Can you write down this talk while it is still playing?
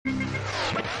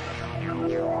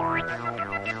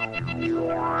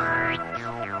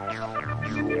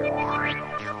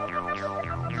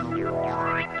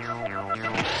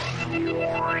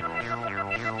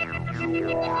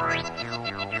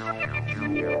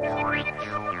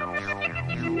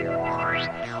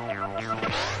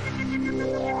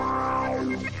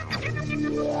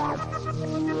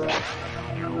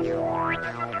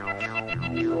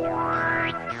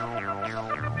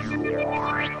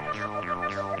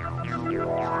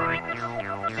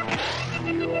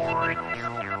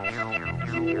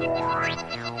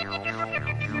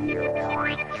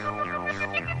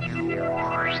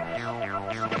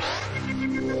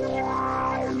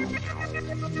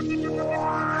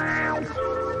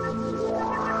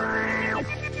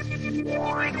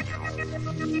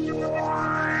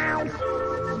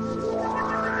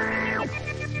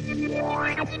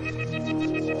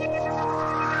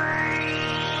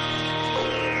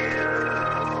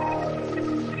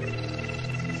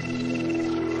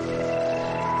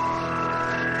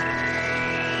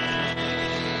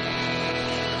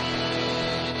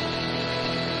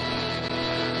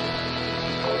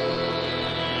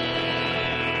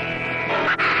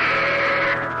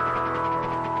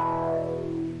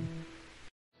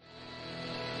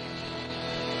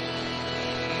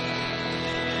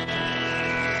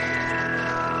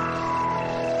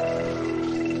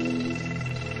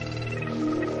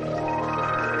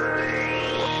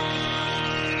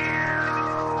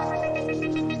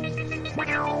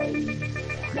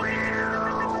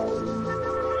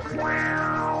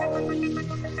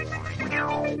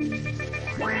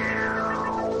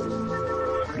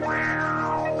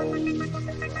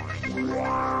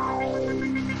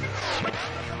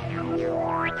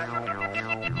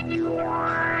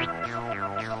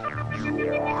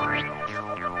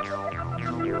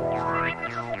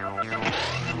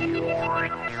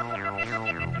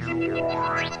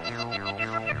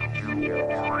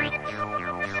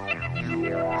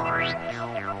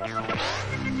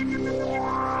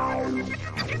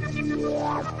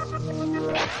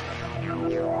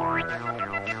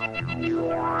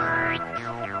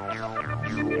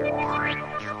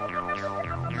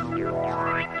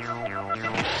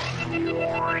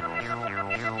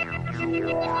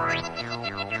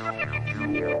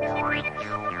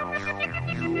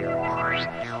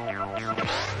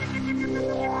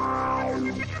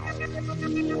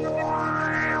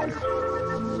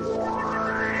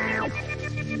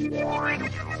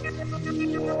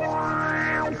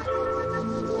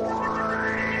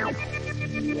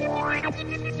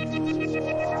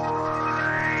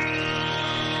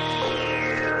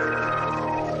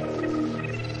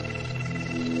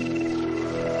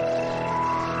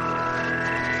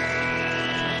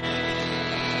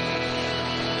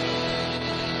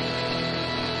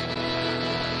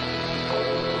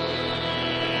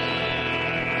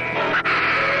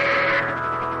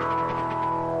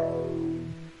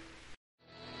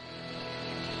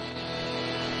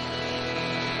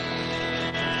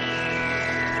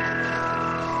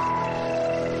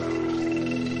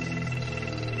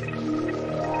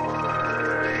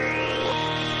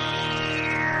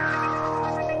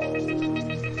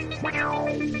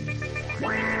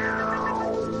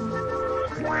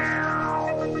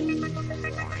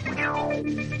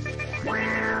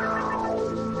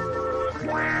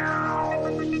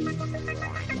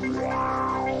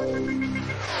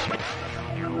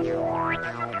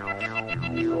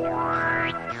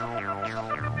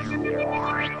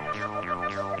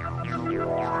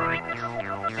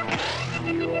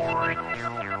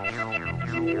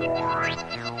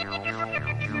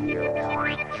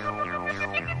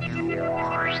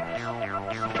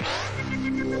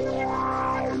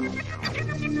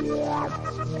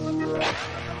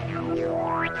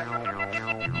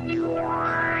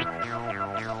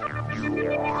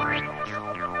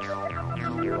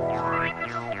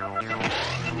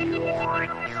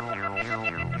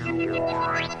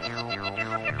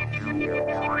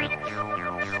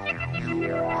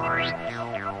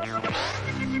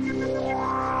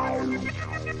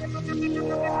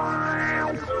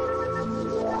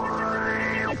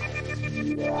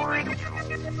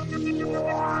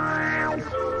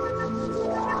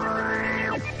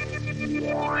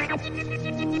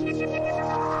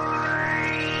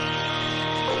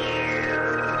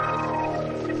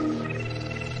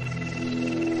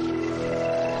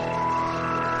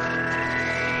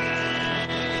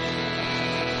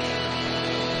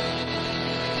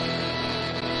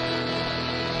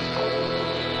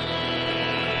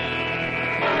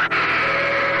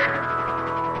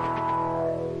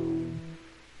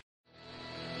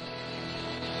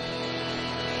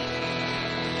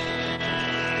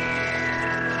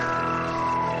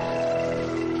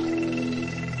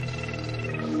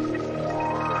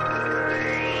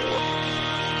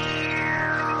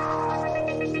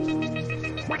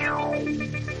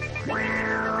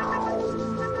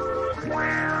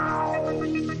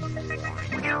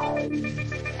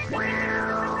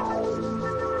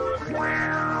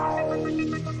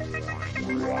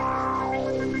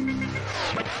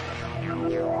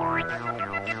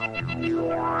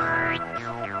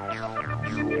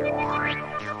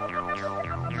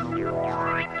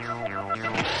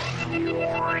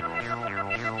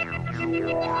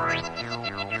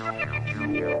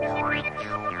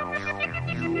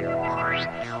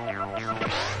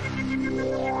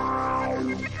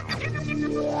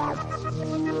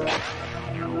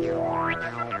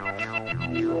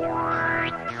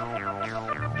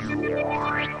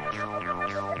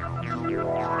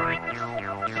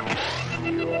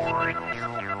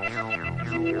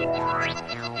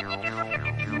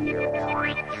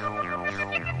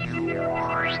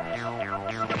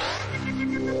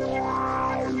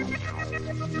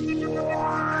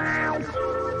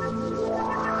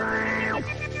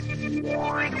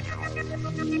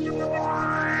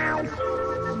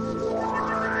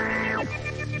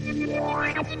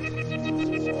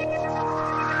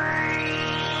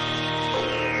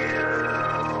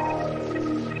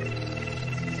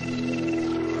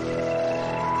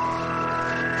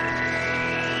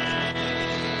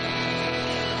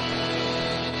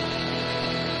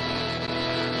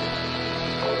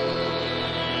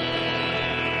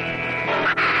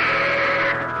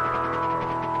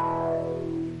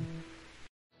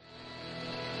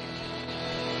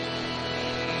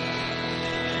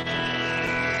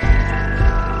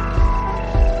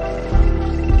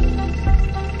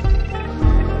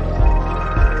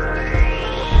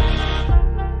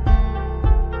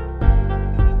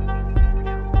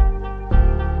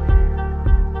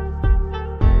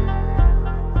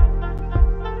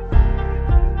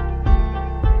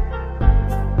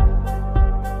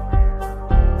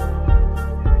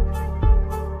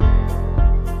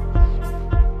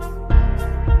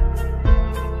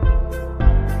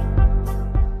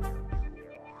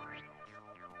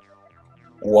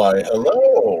Why,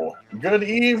 hello. Good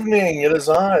evening. It is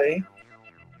I.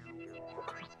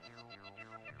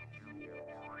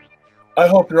 I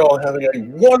hope you're all having a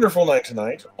wonderful night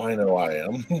tonight. I know I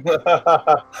am.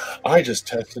 I just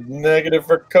tested negative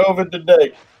for COVID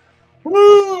today.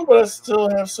 Woo! But I still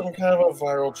have some kind of a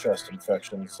viral chest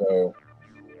infection. So,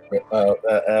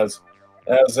 as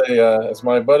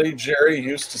my buddy Jerry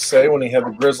used to say when he had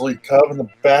the grizzly cub in the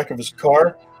back of his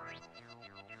car,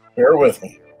 bear with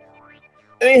me.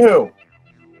 Anywho,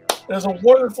 it is a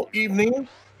wonderful evening.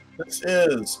 This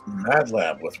is Mad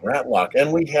Lab with Ratlock,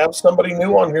 and we have somebody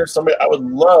new on here, somebody I would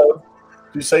love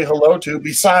to say hello to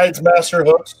besides Master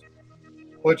Hooks.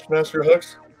 Which Master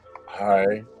Hooks?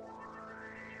 Hi.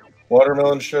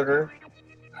 Watermelon Sugar?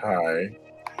 Hi.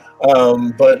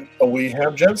 But we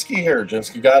have Jensky here.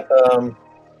 Jensky got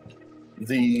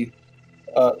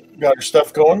got her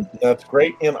stuff going. That's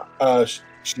great, and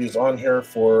she's on here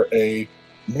for a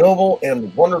noble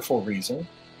and wonderful reason.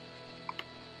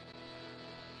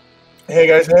 Hey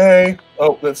guys, hey!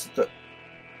 Oh,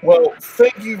 well,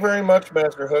 thank you very much,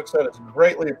 Master Hooks. That is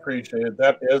greatly appreciated.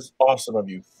 That is awesome of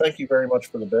you. Thank you very much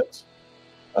for the bits.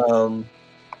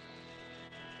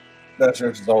 Master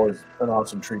Hooks is always an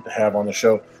awesome treat to have on the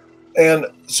show. And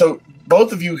so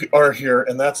both of you are here,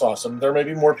 and that's awesome. There may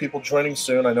be more people joining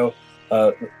soon. I know,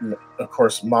 of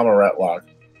course, Mama Ratlock,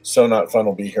 So Not Fun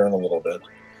will be here in a little bit.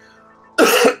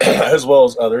 As well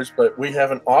as others, but we have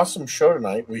an awesome show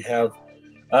tonight. We have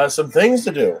some things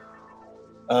to do,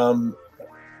 and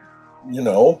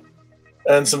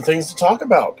some things to talk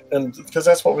about, and because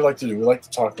that's what we like to do. We like to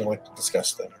talk and like to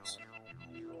discuss things.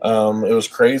 It was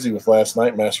crazy with last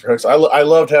night, Master Hooks. I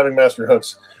loved having Master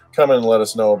Hooks come in and let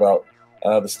us know about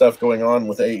the stuff going on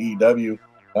with AEW,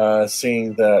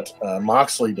 seeing that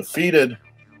Moxley defeated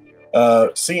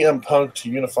CM Punk to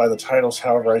unify the titles.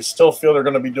 However, I still feel they're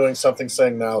going to be doing something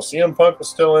saying now CM Punk was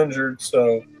still injured,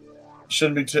 so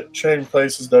shouldn't be changing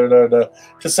places to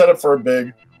set up for a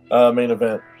big main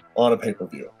event on a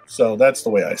pay-per-view. So that's the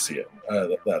way I see it.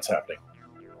 That's happening.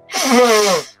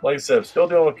 Like I said, still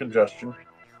dealing with congestion.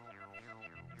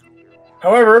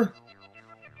 However,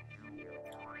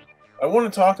 I want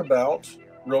to talk about,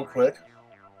 real quick,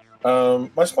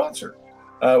 my sponsor,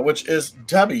 which is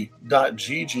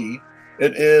Debbie.gg.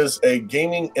 It is a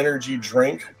gaming energy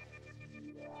drink.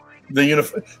 They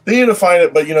unified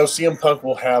it, but CM Punk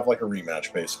will have like a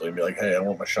rematch basically and be like, hey, I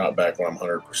want my shot back when I'm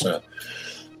 100%.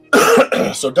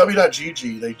 So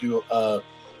Debbie.gg, they do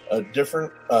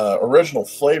different original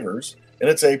flavors, and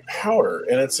it's a powder,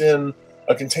 and it's in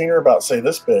a container about, say,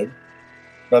 this big,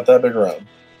 about that big around.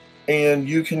 And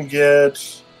you can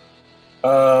get,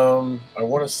 I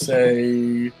want to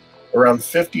say, around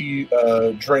 50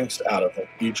 drinks out of it,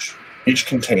 each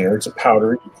container. It's a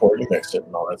powder. You pour it, you mix it,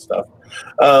 and all that stuff.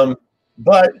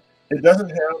 But it doesn't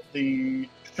have the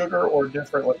sugar or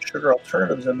different sugar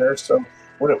alternatives in there, so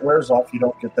when it wears off, you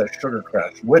don't get that sugar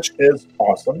crash, which is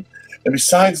awesome. And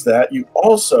besides that, you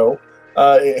also,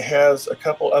 it has a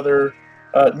couple other,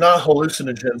 not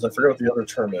hallucinogens, I forget what the other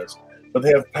term is, but they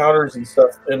have powders and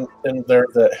stuff in there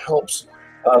that helps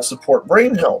support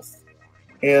brain health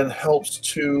and helps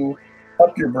to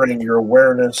up your brain, your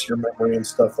awareness, your memory, and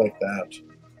stuff like that.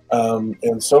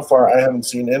 And so far, I haven't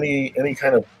seen any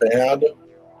kind of bad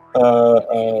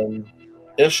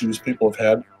issues people have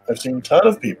had. I've seen a ton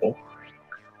of people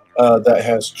that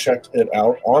has checked it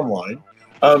out online.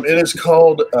 It is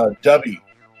called Debbie,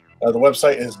 The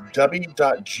website is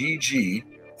w.gg.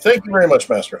 Thank you very much,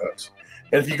 Master Hooks.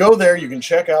 And if you go there, you can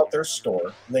check out their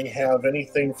store. They have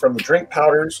anything from the drink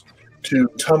powders to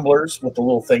tumblers with the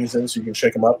little things in so you can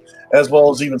shake them up, as well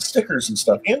as even stickers and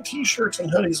stuff, and T-shirts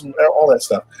and hoodies and all that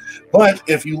stuff. But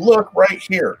if you look right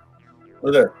here,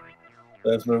 look there,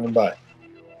 that's moving by.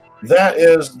 That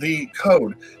is the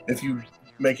code. If you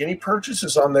make any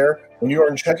purchases on there, when you are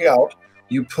in checkout,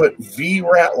 you put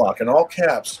VRATTLOCK in all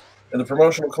caps in the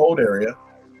promotional code area,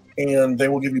 and they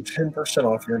will give you 10%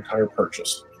 off your entire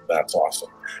purchase. That's awesome.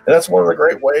 And that's one of the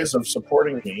great ways of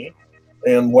supporting me.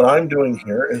 And what I'm doing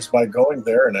here is by going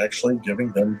there and actually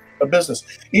giving them a business.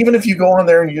 Even if you go on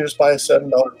there and you just buy a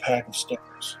 $7 pack of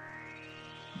stickers,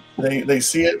 they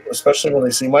see it, especially when they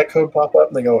see my code pop up,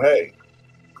 and they go, hey.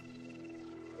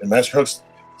 And Master Hook's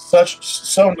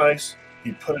so nice,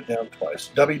 he put it down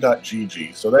twice.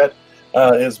 W.gg. So that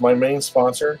is my main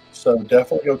sponsor. So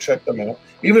definitely go check them out.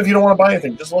 Even if you don't want to buy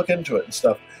anything, just look into it and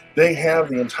stuff. They have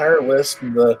the entire list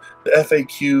and the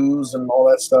FAQs and all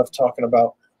that stuff talking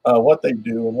about what they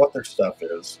do and what their stuff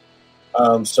is.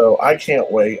 So I can't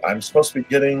wait. I'm supposed to be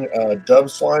getting Dove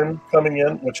Slime coming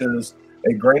in, which is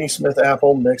a Granny Smith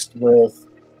apple mixed with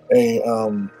a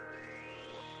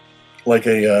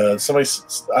somebody.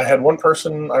 I had one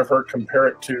person I've heard compare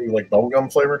it to like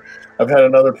bubblegum flavor. I've had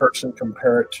another person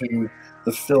compare it to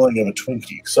the filling of a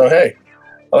Twinkie. So hey,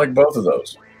 I like both of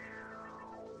those.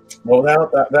 Well, now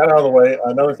that out of the way,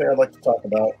 another thing I'd like to talk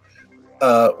about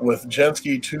with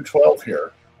Jensky 2012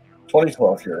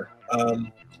 here,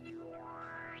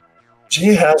 she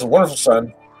has a wonderful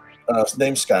son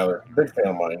named Skylar, big fan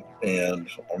of mine, and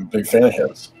I'm a big fan of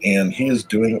his, and he is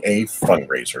doing a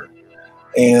fundraiser.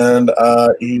 And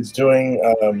he's doing,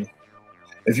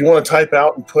 if you want to type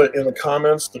out and put in the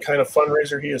comments the kind of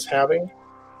fundraiser he is having,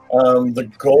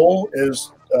 the goal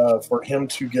is for him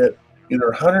to get either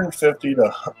 150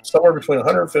 to somewhere between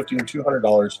 150 and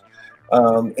 $200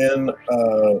 in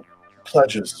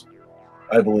pledges,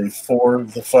 I believe, for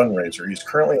the fundraiser. He's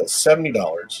currently at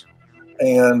 $70,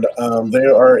 and they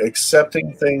are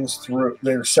accepting things through.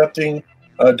 They're accepting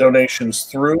donations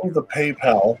through the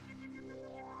PayPal.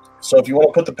 So if you want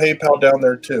to put the PayPal down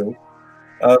there too,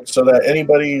 so that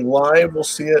anybody live will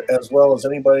see it, as well as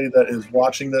anybody that is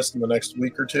watching this in the next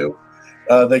week or two,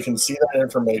 they can see that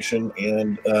information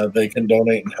and they can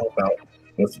donate and help out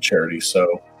with the charity. So,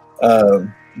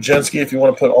 Jensky, if you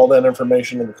want to put all that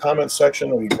information in the comments section,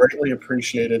 it would be greatly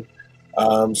appreciated.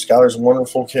 Skylar's a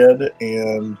wonderful kid,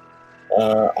 and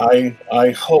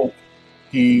I hope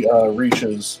he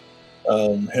reaches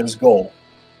his goal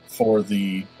for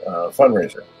the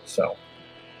fundraiser. So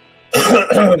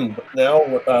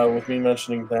now, with me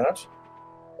mentioning that,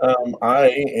 I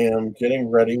am getting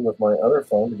ready with my other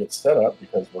phone to get set up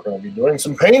because we're going to be doing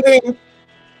some painting.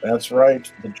 That's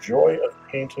right, the joy of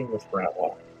painting with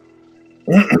RATTLOCK.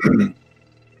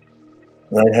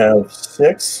 I have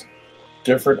 6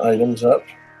 different items up.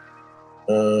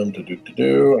 I'm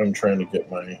trying to get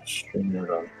my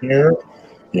StreamYard on here.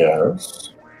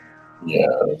 Yes.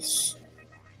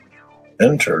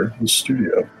 Enter the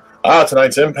studio.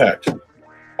 Tonight's Impact.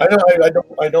 I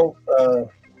don't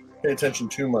pay attention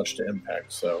too much to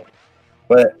Impact, so.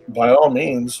 But by all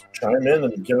means, chime in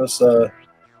and give us a.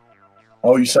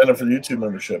 Oh, you signed up for the YouTube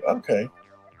membership. Okay.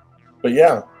 But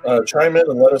yeah, chime in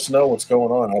and let us know what's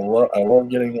going on. I love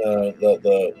getting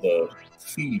the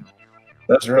feed.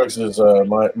 Master Hooks is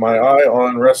my eye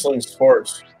on wrestling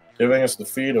sports, giving us the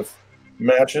feed of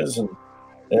matches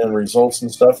and results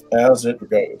and stuff as it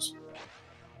goes.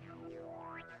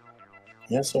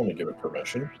 Yes, I want to give it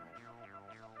permission.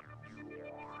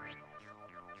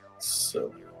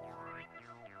 So.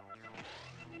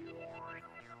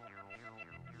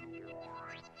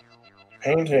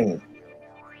 Painting.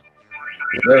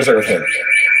 There's everything.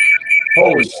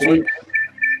 Holy sweet.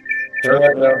 Turn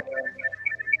that down.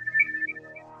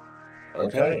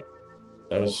 Okay.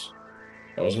 I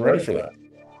wasn't ready for that.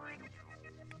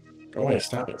 Oh wait,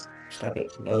 stop it.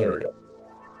 Oh, there we go.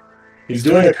 He's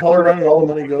doing a color run, and all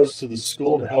the money goes to the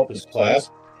school to help his class.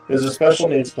 It is a special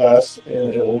needs class,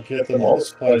 and it will get them all the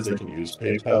supplies they can use.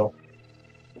 PayPal.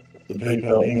 The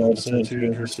PayPal email to send it to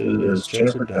interested is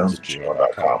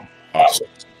jenniferdowns@gmail.com. Awesome.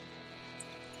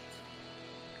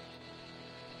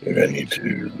 Maybe I need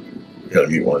to. Gotta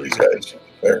mute one of these guys.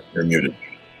 There, you're muted.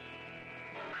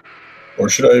 Or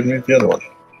should I mute the other one?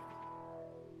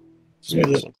 Mute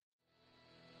this one.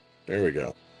 There we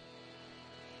go.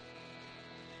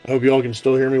 I hope you all can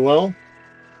still hear me well.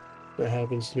 That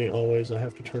happens to me always. I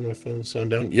have to turn my phone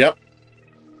sound down. Yep.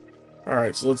 All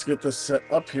right, so let's get this set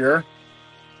up here.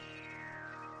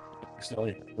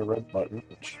 Accidentally hit the red button,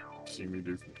 which I see me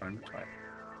do from time to time.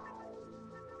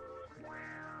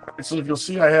 Right, so if you'll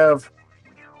see, I have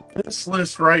this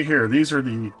list right here. These are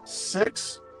the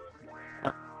 6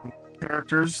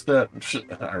 characters that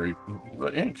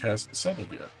the ink hasn't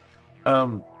settled yet.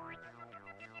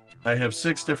 I have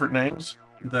 6 different names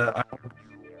that I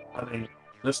will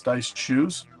this dice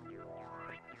choose.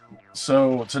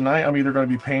 So tonight I'm either going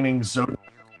to be painting Zodiac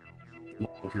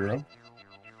Hero.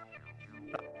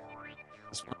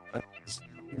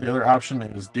 The other option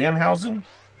is Danhausen.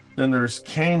 Then there's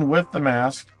Kane with the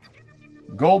mask,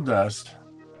 Goldust,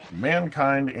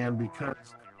 Mankind, and because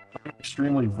I'm an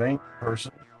extremely vain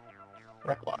person,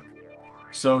 Retlock.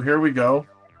 So here we go.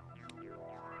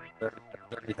 There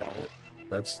you have it.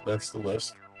 That's the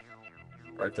list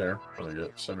right there. Really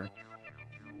good center.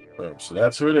 Boom. So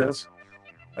that's who it is.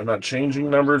 I'm not changing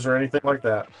numbers or anything like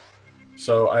that.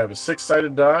 So I have a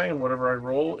 6-sided die, and whatever I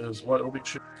roll is what will be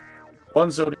chosen.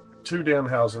 1 Zodiac, 2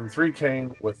 Danhausen, 3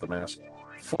 Kane with the mask,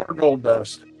 4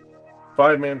 Goldust,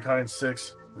 5 Mankind,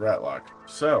 6 Ratlock.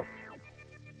 So,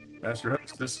 Master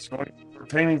Hooks, this is going for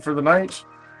painting for the night.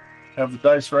 Have the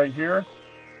dice right here.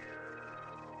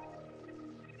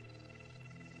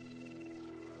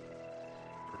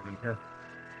 Put it in here.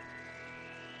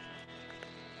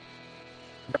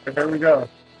 There we go.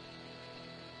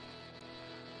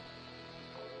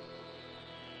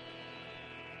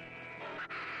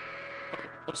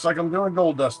 Looks like I'm doing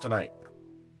Goldust tonight.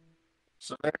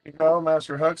 So there you go,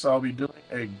 Master Hooks. I'll be doing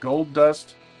a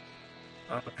Goldust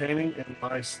painting in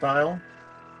my style.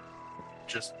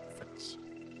 Just fits.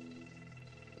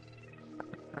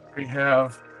 We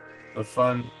have the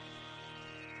fun.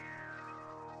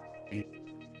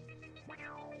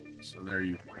 So there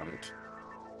you have it.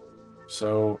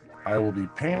 So I will be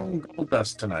painting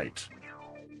Goldust tonight.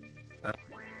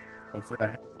 Hopefully I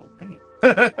have a little paint.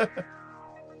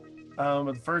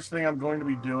 But the first thing I'm going to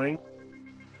be doing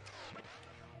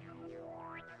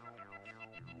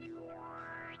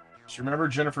is remember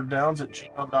Jennifer Downs at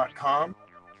gmail.com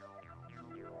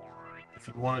if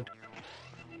you want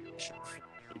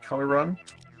to color run.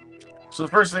 So the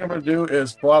first thing I'm going to do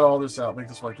is blot all this out, make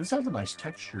this white. This has a nice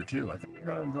texture too. I think you're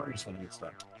going to enjoy this when it gets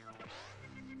done.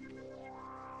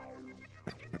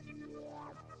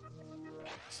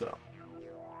 So.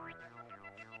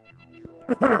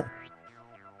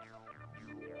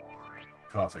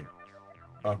 Coughing.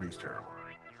 Coughing's terrible.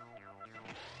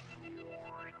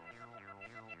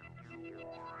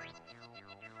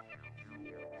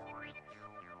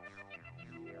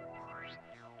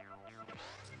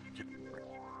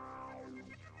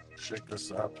 Shake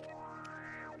this up.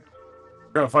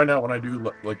 You're gonna find out when I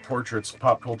do like portraits,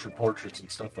 pop culture portraits and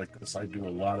stuff like this. I do a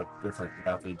lot of different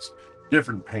methods,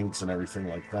 different paints, and everything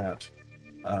like that.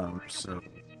 So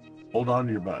hold on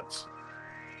to your butts,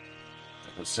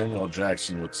 as Samuel L.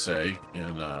 Jackson would say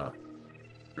in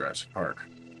Jurassic Park.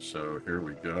 So here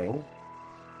we go.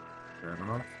 Turn it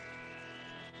off.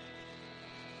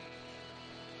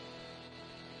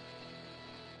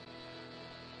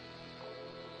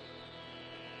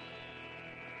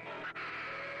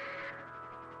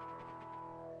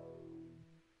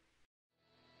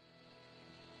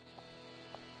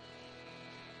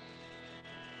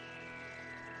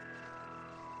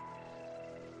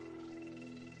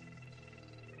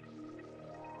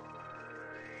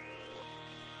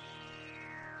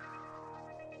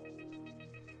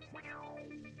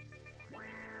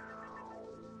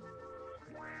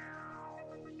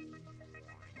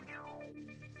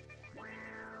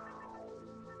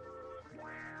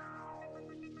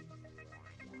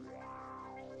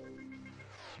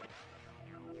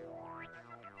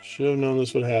 Should have known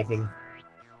this would happen.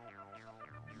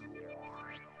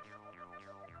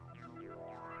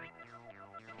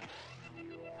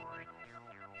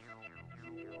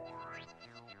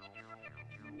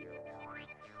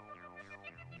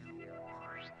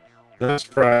 No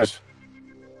surprise.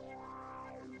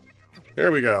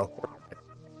 There we go.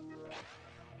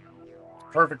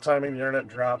 Perfect timing. The internet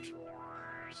dropped.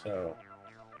 So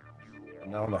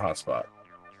I'm now in the hotspot.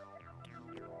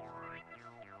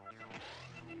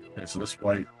 Okay, so this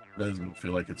white doesn't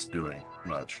feel like it's doing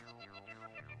much.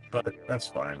 But that's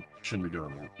fine. Shouldn't be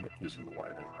doing using the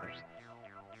white anyway.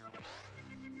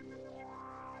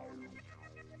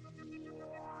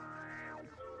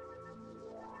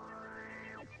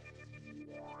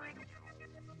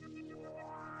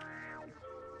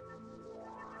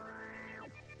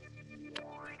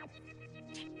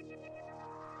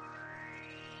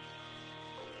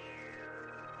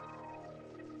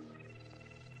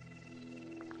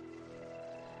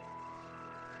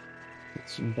 Get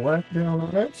some black down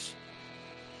on it.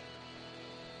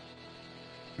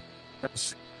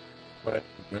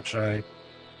 Which I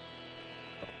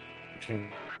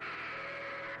can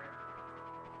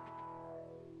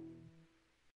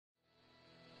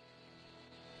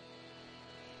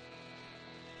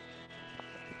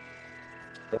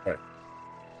Okay.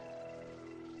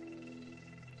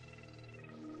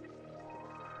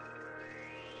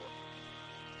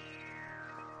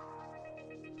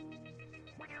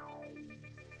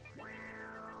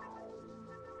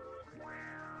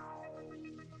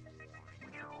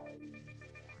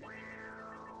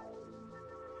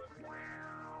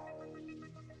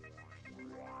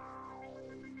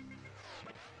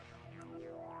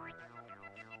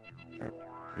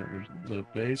 The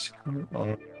base.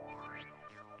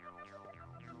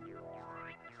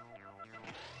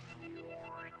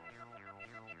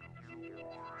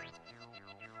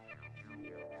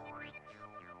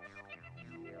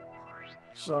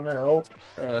 So now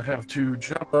I have to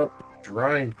jump up the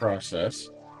drying process.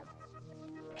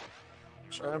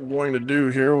 So I'm going to do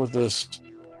here with this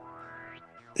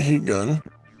heat gun.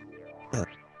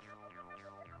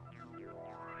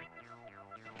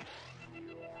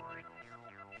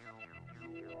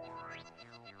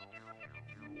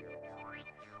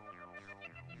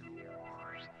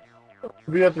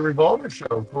 Be at the revolver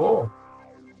show. Cool.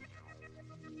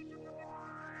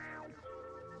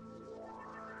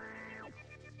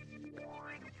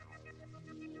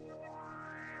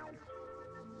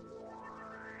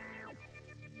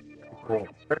 Cool.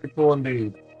 Very cool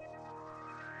indeed.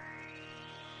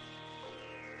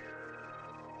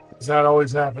 That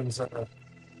always happens. I'm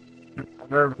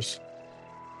nervous.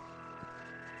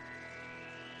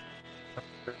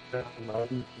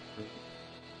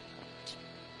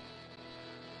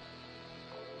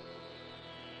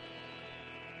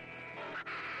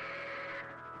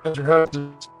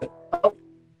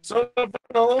 So,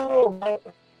 hello,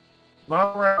 my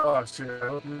RATTLOCK'S here. I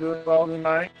hope you're doing well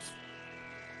tonight.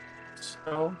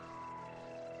 So,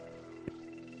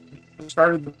 we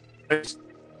started the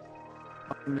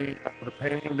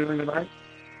painting I'm doing tonight.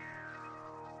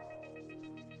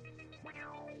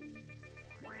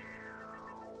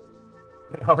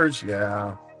 Hours,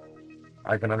 yeah,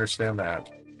 I can understand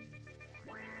that.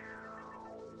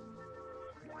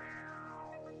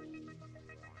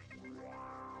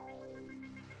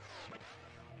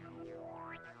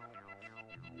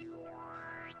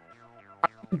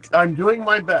 I'm doing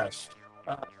my best.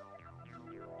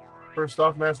 First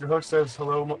off, Master Hook says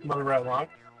hello, Mother Ratlock.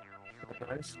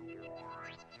 Nice.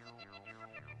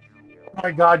 Oh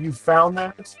my God, you found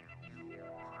that?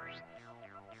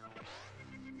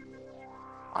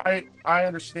 I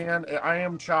understand. I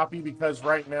am choppy because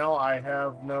right now I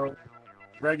have no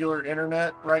regular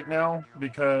internet right now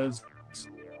because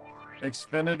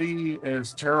Xfinity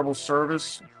is terrible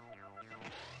service.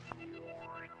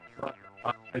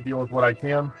 I deal with what I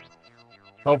can.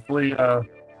 Hopefully,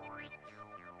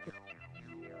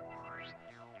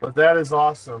 but that is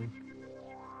awesome.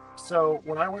 So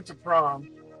when I went to prom,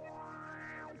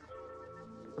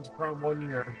 1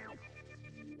 year.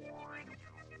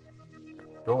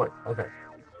 Go away. Okay.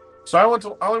 So I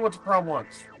only went to prom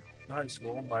once in high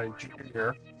school, my junior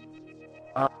year.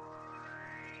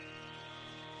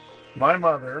 My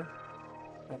mother,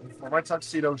 for my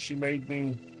tuxedo, she made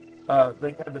me.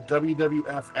 They had the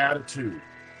WWF Attitude.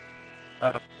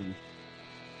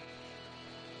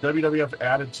 WWF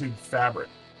Attitude fabric.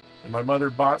 And my mother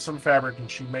bought some fabric and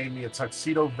she made me a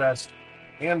tuxedo vest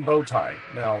and bow tie.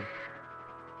 Now,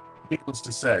 needless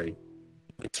to say,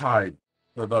 the tie,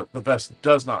 the vest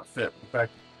does not fit. In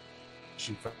fact,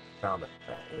 she found it.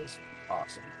 That is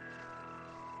awesome.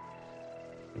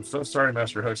 I'm so sorry,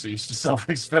 Master Hooks, that used to sell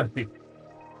Xfinity.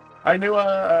 I knew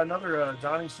another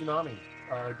Donnie Tsunami,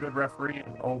 a good referee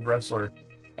and old wrestler.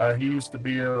 He used to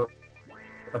be a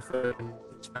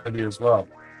Xfinity as well.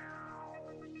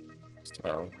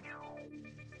 So.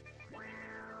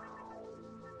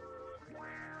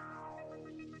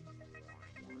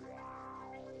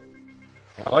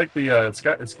 I like the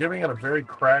it's giving it a very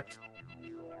cracked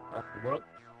look.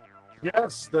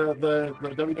 Yes, the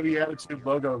WWE Attitude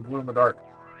logo glue in the dark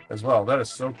as well. That is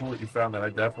so cool that you found that. I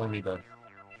definitely need to.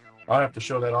 I'll have to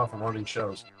show that off in one of these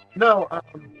shows. No,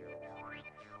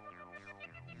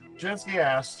 Jensky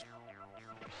asked,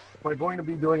 am I going to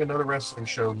be doing another wrestling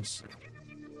show?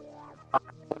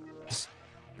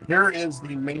 Here is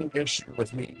the main issue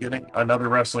with me getting another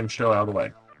wrestling show out of the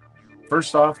way.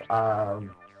 First off, I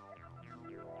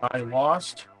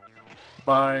lost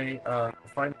my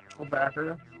financial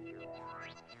backer.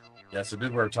 Yes, I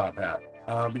did wear a top hat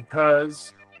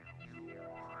because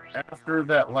after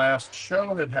that last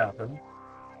show had happened,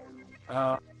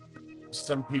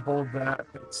 some people that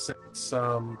said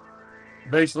some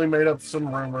basically made up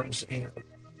some rumors and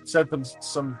said them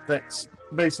some things,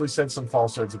 basically said some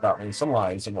falsehoods about me, some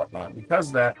lies and whatnot. Because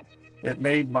of that, it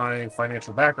made my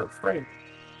financial backer afraid,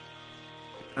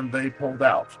 and they pulled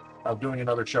out. of doing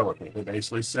another show with me. They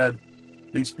basically said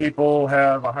these people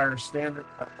have a higher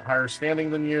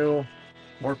standing than you.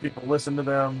 More people listen to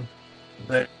them.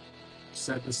 They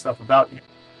said this stuff about you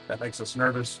that makes us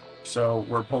nervous. So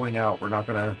we're pulling out. We're not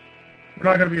gonna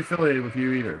be affiliated with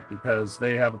you either because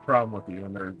they have a problem with you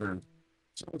and they're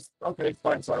so it's, okay,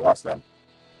 fine. So I lost them.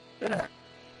 Yeah,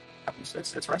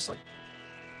 it's wrestling.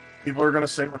 People are gonna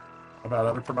say about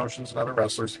other promotions and other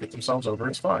wrestlers to get themselves over.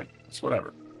 It's fine. It's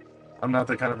whatever. I'm not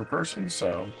that kind of a person,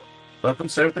 so let them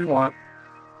say what they want.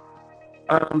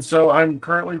 So I'm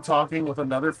currently talking with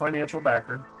another financial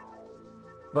backer,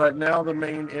 but now the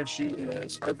main issue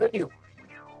is our venue,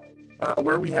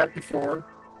 where we had before,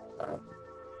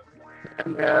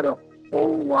 and had a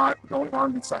whole lot going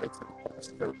on besides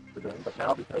the doing. But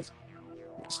now because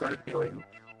we started feeling,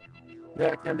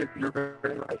 yeah, Ken, you're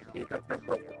very right. You got very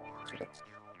broken.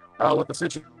 What the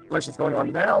situation's going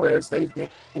on now is they've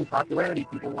gained popularity.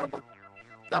 People want to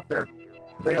up there.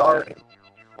 They are a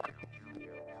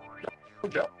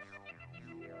dojo,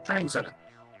 training center,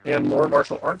 and more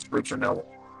martial arts groups are now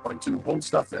going to hold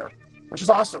stuff there, which is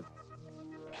awesome.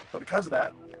 But because of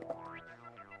that,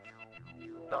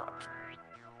 not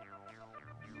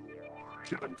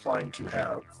too inclined to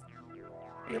have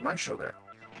me and my show there.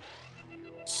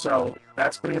 So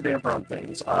that's putting a damper on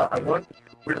things.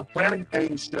 We're planning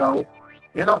a show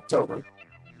in October.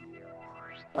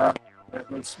 It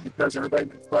was because everybody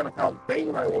made fun of how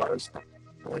vain I was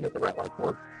going at the Red Light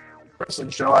Court wrestling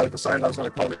show. I decided I was going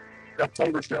to call it the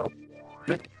October show.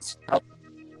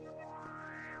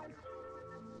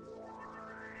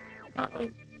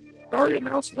 I already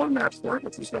announced one match for it,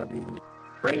 which was going to be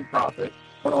Brain Profit,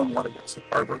 one-on-one against the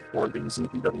Harvard for the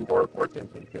ZPW Lower Court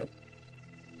Championship.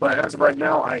 But as of right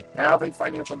now, I have a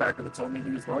financial backer that told me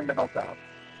he was willing to help out.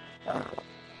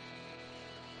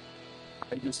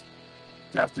 I just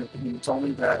have to, he told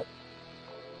me that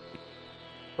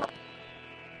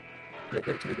they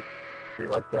get to be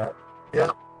like that.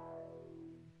 Yeah.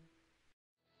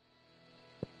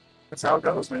 That's how it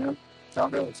goes, man. That's how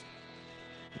it goes.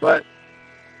 But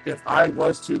if I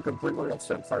was to completely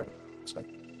upset,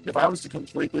 if I was to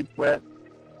completely quit,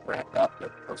 wrap up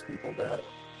with those people that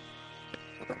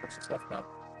stuff about,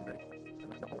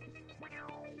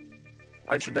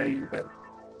 why should they even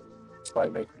try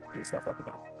to make stuff up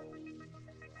about?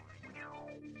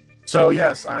 So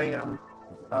yes, I am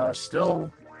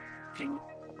still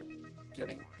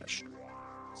getting fish.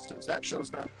 Since that show's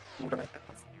done, we're gonna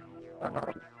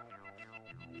have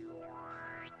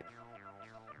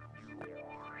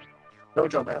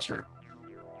Dojo Master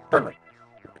tournament,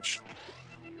 which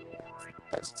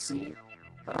as seen,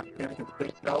 getting a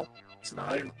big no, it's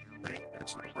not a ring,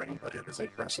 it's no ring, but it is a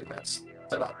wrestling match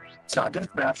set up. It's not a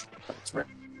death match, but it's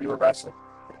regular wrestling.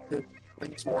 It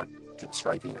leans more to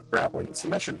striking and grappling and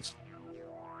submissions.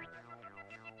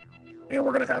 And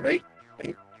we're going to have eight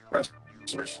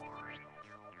wrestlers.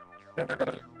 And they're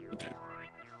going to do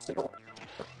single.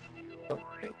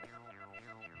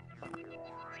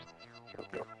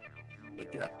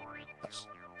 Yeah, that's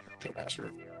Joe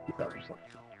Master 2022.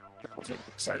 That was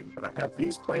exciting. But I have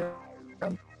these plans.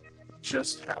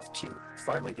 Just have to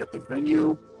finally get the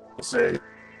venue to say,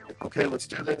 okay, let's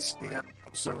do this. And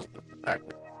so the back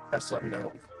has to let me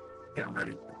know, yeah, I'm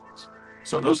ready.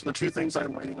 So those are the two things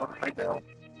I'm waiting on right now.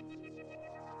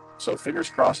 So fingers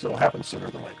crossed it'll happen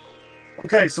sooner than later.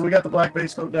 Okay, so we got the black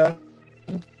base coat down.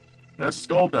 This is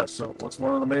GOLDUST. So what's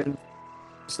one of the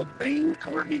main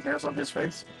color he has on his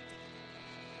face?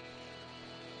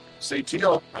 Say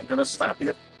teal, I'm gonna slap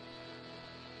you.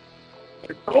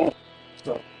 Oh,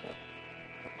 so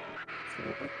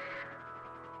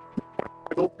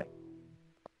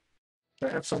I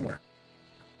have somewhere.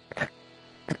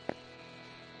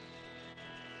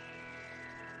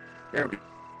 There we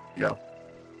go.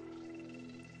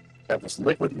 Have this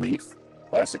liquid leaf,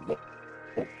 plastic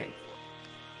paint.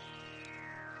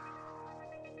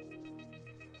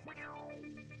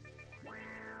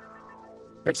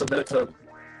 Takes a minute to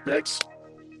mix.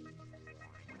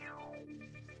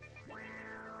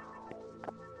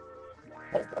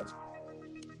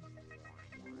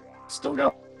 Still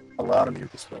got a lot of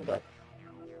mucus build up.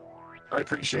 I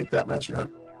appreciate that, Master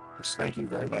Hunt. Thank you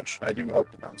very much. I do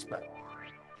hope to bounce back.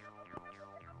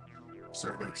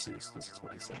 Survey cease. This is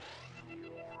what he said.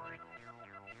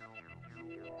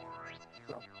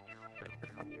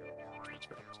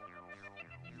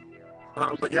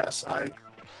 But yes,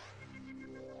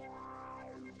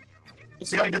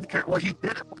 see how he did the character. Well, he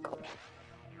did it well.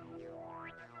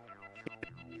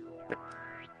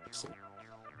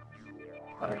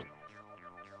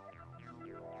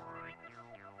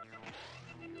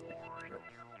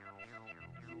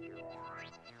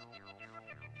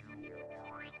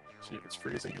 See if it's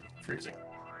freezing. It's freezing.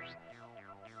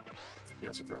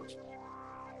 Yes, it froze.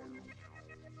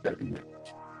 Gotta be neat.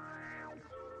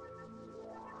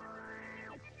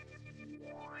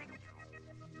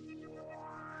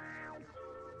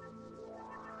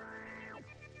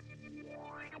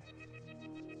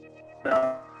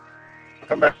 Now,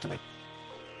 come back to me.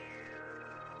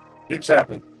 Keeps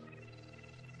happening.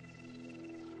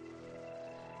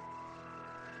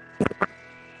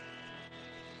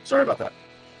 Sorry about that.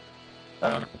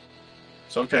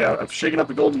 It's okay. I've shaken up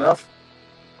the gold enough.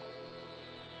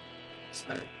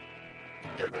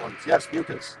 Yes,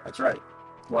 mucus. That's right.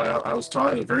 Well, I was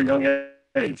taught at a very young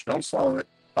age, don't swallow it,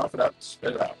 cough it up,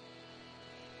 spit it out.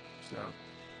 So,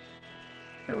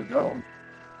 here we go.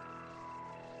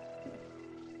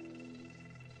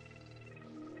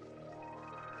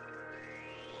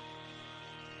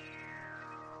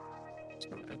 Let's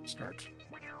go ahead and start.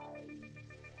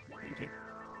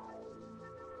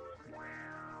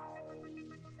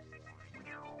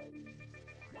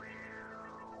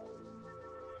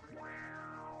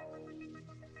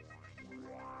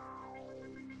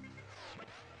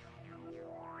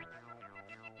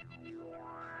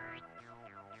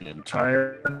 The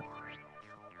entire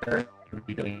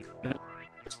beginning.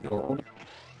 It's gold.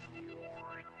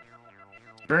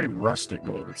 Very rustic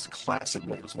gold. It's classic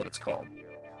gold is what it's called.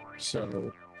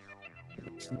 So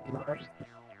it's not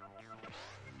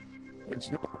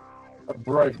a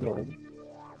bright gold.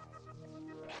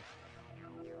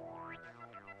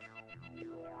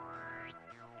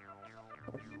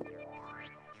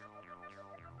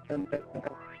 And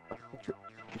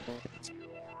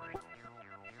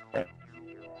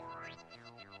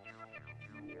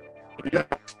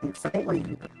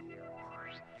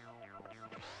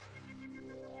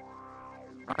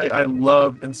I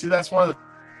love, and see, that's one of the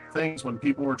things when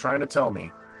people were trying to tell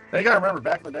me. Now, you gotta remember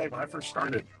back in the day when I first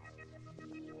started.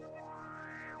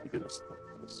 Look at this.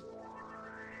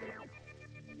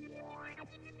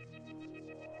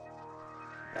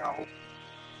 Now,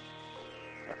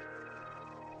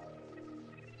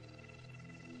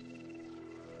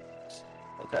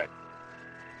 okay.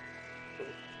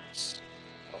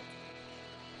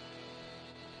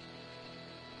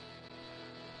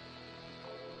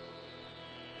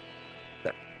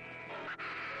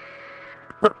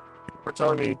 We're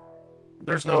telling me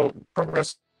there's no pro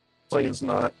wrestling is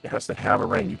not, it has to have a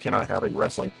ring. You cannot have a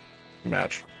wrestling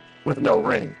match with no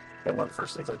ring. And one of the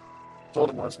first things I told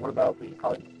him was, what about the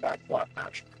Hollywood backlot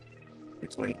match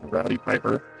between Rowdy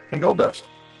Piper and Goldust?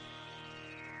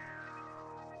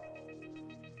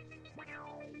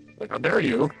 Like, how dare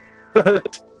you?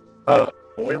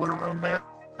 Boiler room match?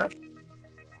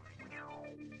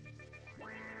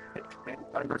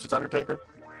 Mankind versus Undertaker.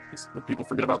 People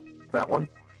forget about that one.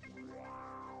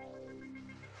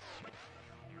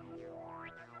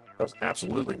 That was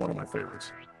absolutely one of my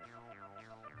favorites.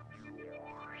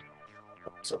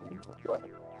 So, go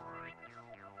ahead.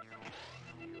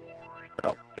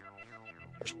 Oh,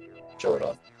 show it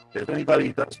off. If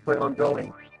anybody does plan on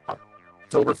going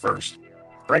October 1st,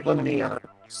 Franklin, Indiana,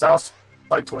 South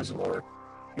by Toys and More,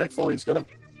 Mick Foley's going to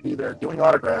be there doing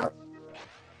autographs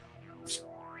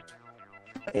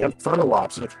and photo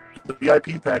ops. And if the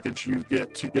VIP package, you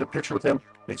get to get a picture with him.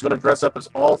 He's going to dress up as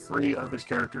all three of his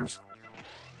characters.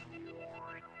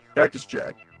 Cactus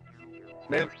Jack,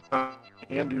 Man,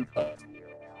 and Dude.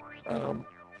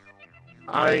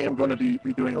 I am going to be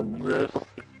doing a little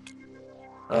bit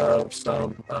of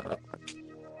some that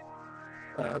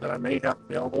I may have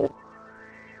available.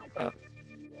 I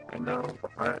know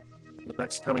the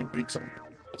next coming weeks, I'm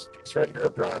just right here,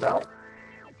 drawn it out.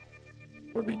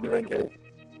 We'll be doing a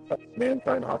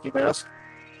Mankind hockey mask,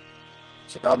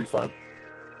 so that'll be fun.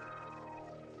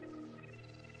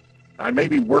 I may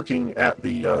be working at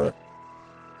the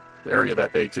area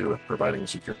that day too, providing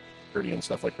security and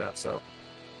stuff like that. So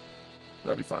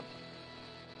that'll be fun.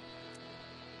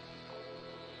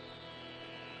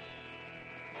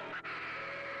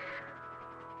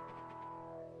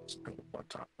 On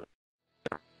top.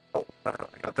 Oh, I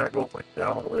got that gold plate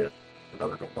down with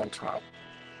another gold on top.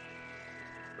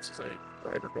 This is a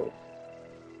brighter gold.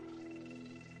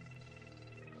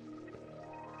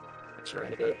 Make sure I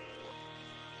hit it.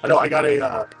 I know I got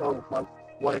a, my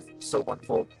wife is so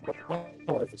wonderful. My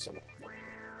wife is so wonderful.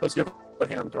 Let's give a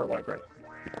hand to our wife, right?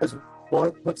 You guys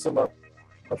want to put some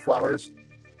flowers,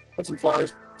 put some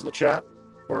flowers in the chat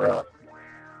for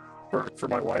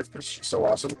my wife, because she's so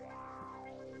awesome.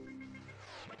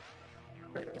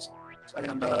 There it is.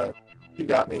 And he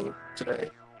got me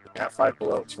today at Five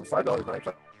Below for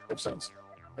 $5.95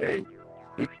 a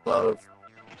new glove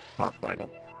pop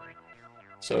vinyl.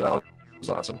 So that was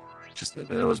awesome.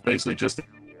 It was basically just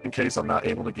in case I'm not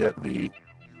able to get the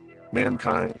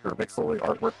Mankind or Mick Foley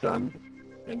artwork done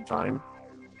in time.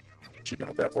 She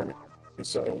got that for me,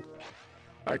 so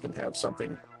I can have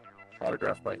something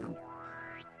autographed by him.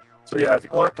 So yeah, if you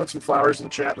want to put some flowers in the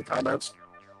chat in the comments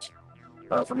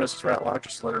for Mrs. Ratlock,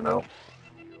 just let her know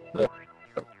that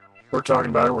we're talking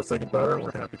about her, we're thinking about her, and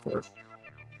we're happy for her.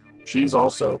 She's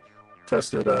also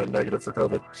tested negative for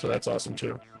COVID, so that's awesome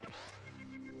too.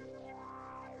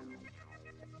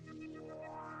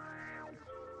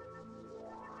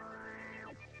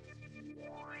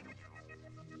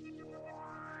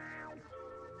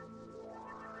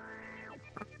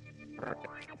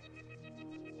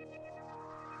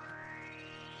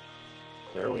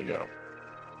 There we go.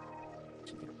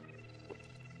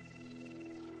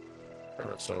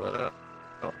 Let's sew that up.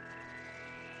 Oh.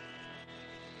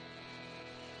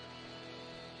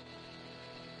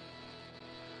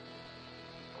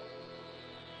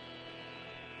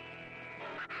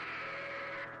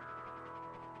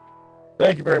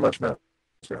 Thank you very much, Matt.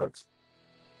 Hugs.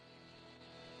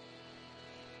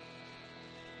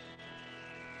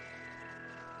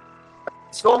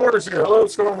 Stormwater's here. Hello,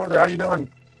 Stormwater. How you doing?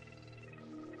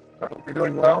 I hope you're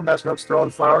doing well. Master Hugs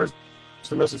throwing flowers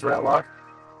to Mrs. Ratlock.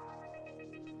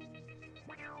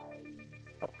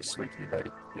 Oh, sweet to you,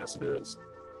 baby. Yes, it is.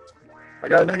 I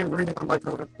got a negative reading on my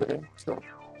COVID today. Still.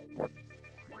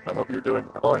 I hope you're doing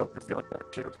well. I hope you're feeling better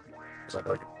too. Because I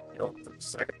know you're feeling for the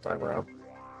second time around.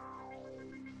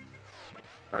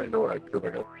 I know what I do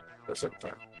like the second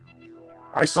time.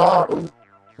 I saw,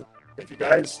 if you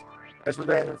guys were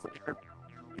there for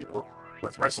people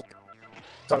with wrestling,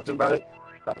 talked about it.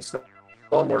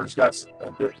 Stormwater's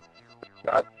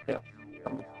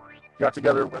got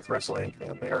together with wrestling,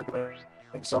 and they are doing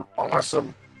some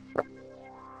awesome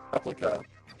replica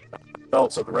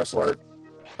belts of the wrestler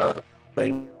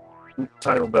main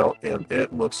title belt, and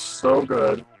it looks so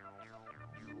good.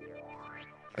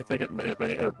 I think it may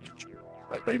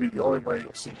be the only way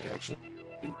you'll see me actually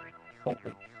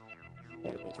open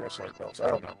one of those wrestler belts. I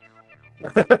don't know.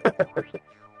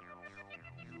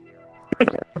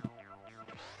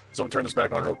 So we'll turn this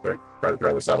back on real quick. Try to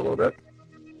dry this out a little bit.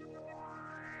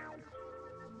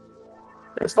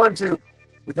 It's fun too,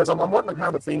 because I'm wanting to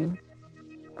have a theme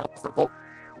for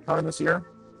VoltCon this year,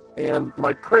 and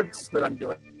my prints that I'm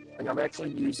doing, I'm actually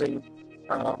using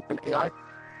an AI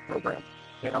program,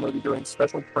 and I'm going to be doing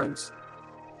special prints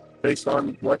based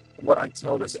on what I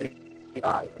tell this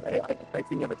AI. AI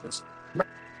making images. Matter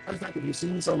of fact, if you've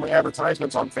seen some of my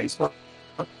advertisements on Facebook,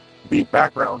 the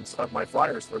backgrounds of my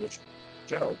flyers for the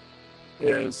show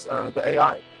is the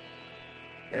AI,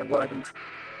 and what I've been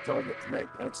telling it to make.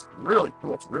 And it's really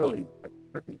cool. It's really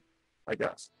tricky, I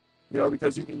guess.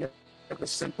 Because you can get a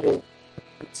simple,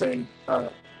 say,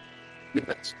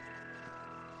 units,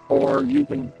 or you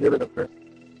can give it a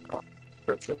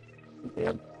description,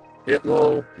 and it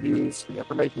will use the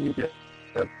information you get.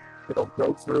 It'll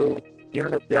go through the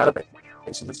internet database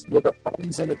and just look up all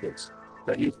these images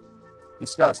that you've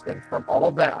discussed, and from all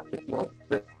of that, it will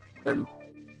then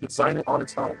design it on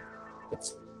its own.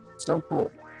 It's so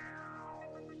cool.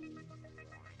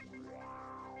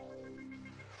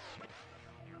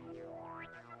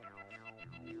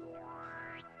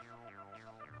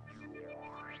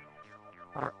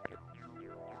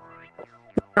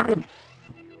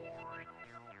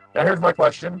 Now here's my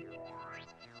question.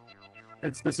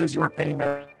 This is your painting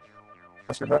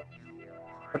master.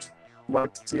 Would you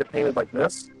like to see it painted like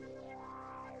this?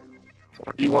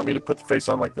 Or do you want me to put the face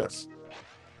on like this?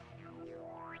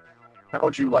 How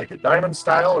would you like it? Diamond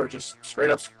style or just straight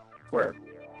up square?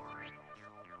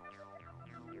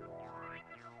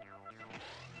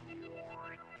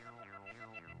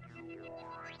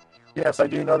 Yes, I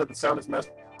do know that the sound is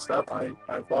messed up.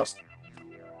 I've lost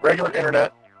regular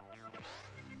internet.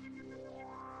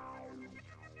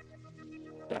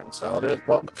 Diamond style it is.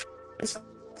 Well, it's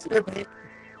good paint.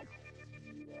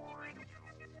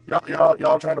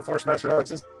 Y'all trying to force Master Hugs.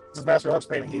 This is Master Hugs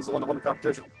painting. He's the one that won the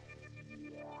competition.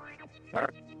 All right.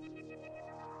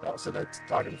 I'll sit there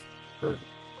talking for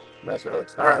Master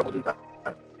Hugs. All right, we'll do that.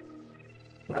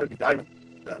 That'd be diamond.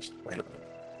 Wait a minute.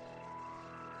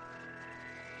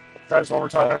 Try this one more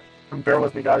time. Bear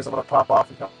with me, guys. I'm going to pop off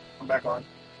and come back on.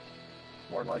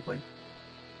 More than likely.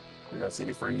 You're going to see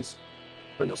me freeze.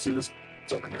 But you'll see this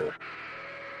over here.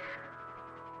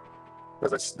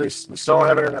 Because we still don't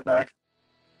have internet back.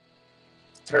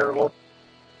 It's terrible.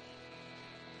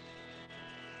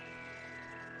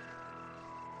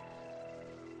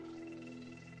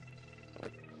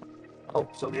 Oh,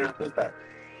 so the internet is back.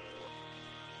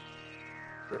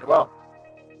 Very well.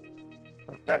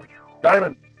 Okay.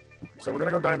 Diamond. So we're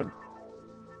going to go diamond.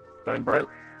 Shine bright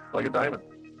like a diamond.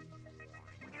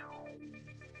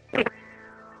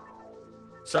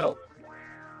 So,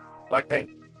 black paint.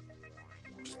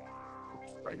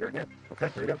 Right here again. Okay,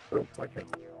 there you go. Boom, black paint.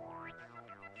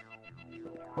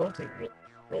 Quilting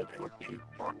would be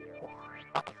on.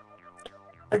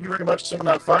 Thank you very much, Sim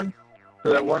Not Fun, for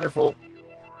that wonderful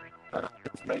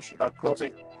information about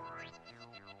quilting.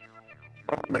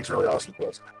 It makes really awesome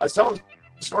quilts. I was telling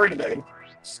a story today,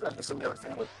 some of the other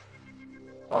family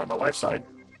on my wife's side.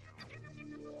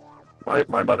 My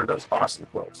mother does awesome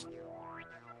quilts.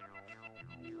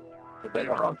 But they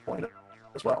are on point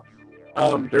as well.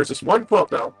 There's this one quilt,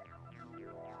 though,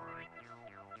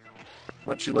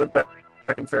 when she lived back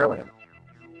in Fairland.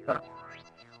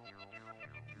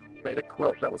 Made a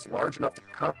quilt that was large enough to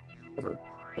cover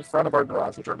the front of our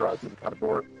garage, which our garage didn't have a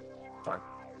door at the time.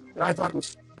 And I thought it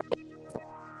was.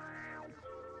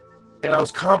 And I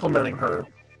was complimenting her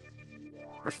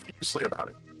profusely about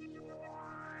it.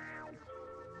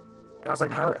 And I was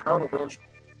like, how in the world should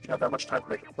you have that much time to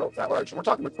make a quilt that large? And we're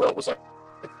talking the quilt was like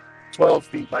 12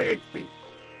 feet by 8 feet.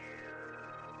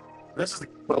 This is the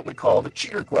quilt we call the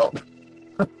cheater quilt.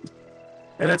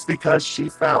 And it's because she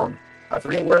found, I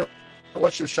forget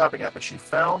what she was shopping at, but she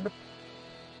found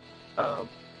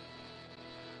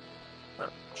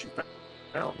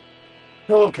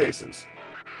pillowcases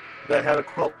that had a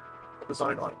quilt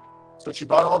design on it. So she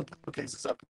bought all the pillowcases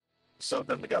up, sewed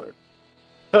them together.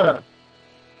 And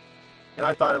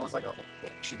I thought it was like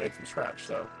she made from scratch.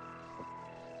 So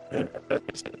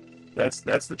that's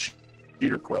the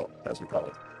cheater quilt, as we call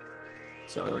it.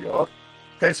 So there we go.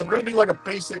 Okay, so we're going to do like a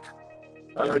basic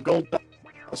gold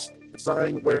dust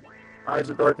design where eyes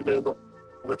are darkened in, the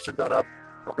lips are done up.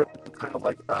 Kind of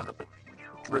like the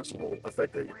drizzle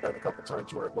effect that you've done a couple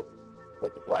times where it looked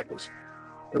like the black was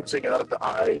oozing out of the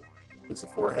eye, it's the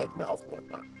forehead, mouth, and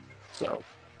whatnot. So,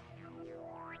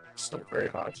 still very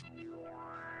hot.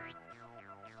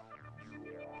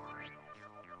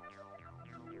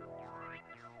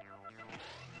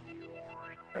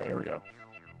 There we go.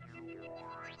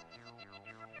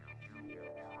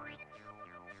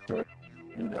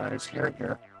 And eyes here and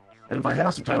here. And if I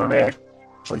have some time, I may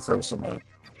actually throw some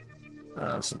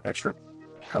extra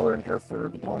color in here for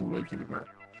the blonde wig you wear.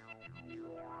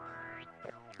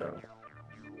 So,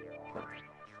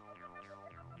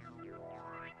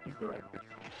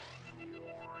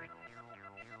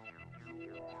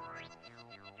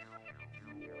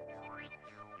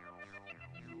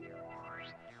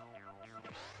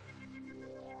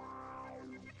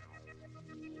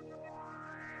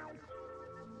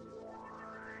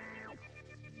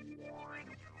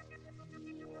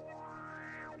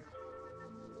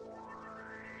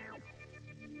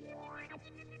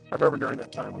 I remember during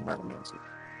that time when Marilyn Manson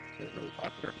was really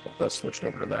popular, Goldust switched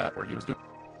over to that, where he was doing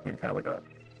kind of like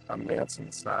a Manson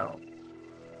style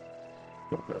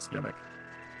Goldust gimmick.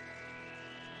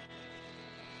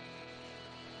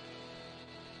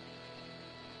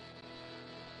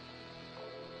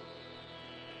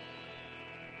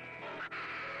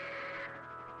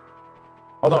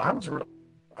 Although I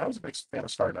was a big fan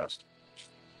of Stardust.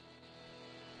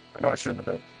 I know I shouldn't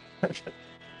have been.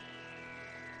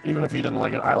 Even if he didn't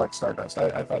like it, I like Stardust.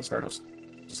 I thought Stardust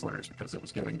was hilarious because it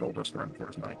was giving Goldust a run for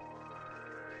his money.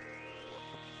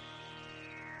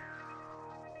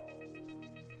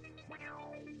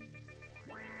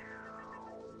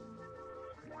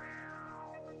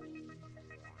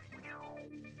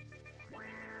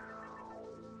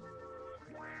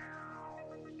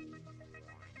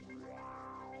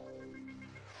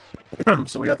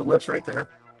 So we got the lips right there.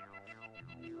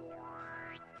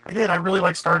 I really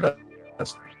like Stardust.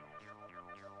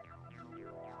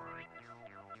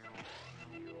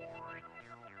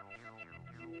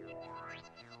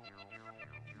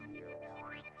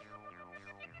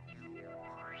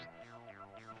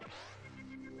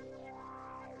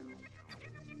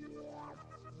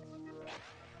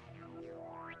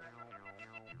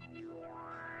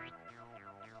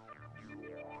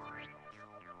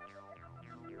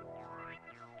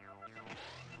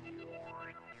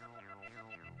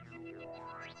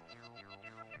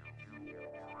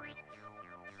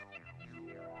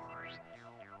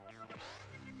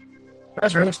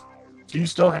 That's really. Do you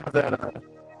still have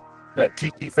that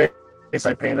tiki face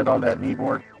I painted on that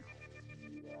kneeboard?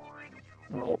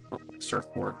 Little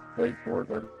surfboard, wakeboard,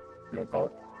 whatever you want to call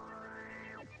it.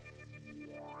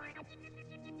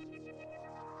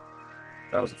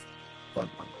 That was a fun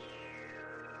one.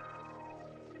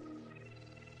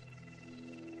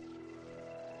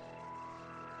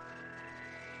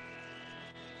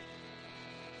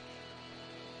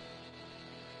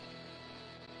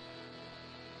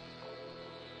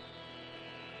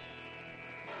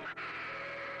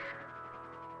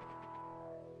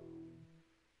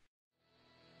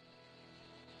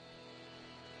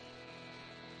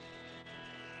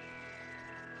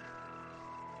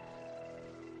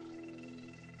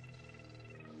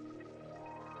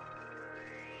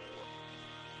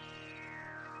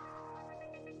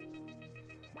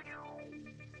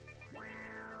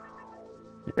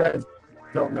 you guys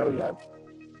don't know yet,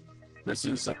 this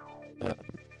is the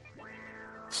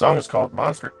song is called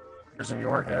Monsters in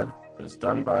Your Head. It's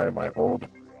done by my old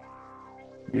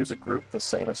music group, The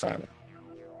Sane Asylum.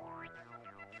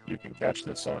 You can catch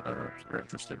this on if you're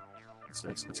interested.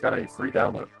 It's got a free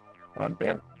download on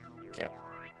Bandcamp.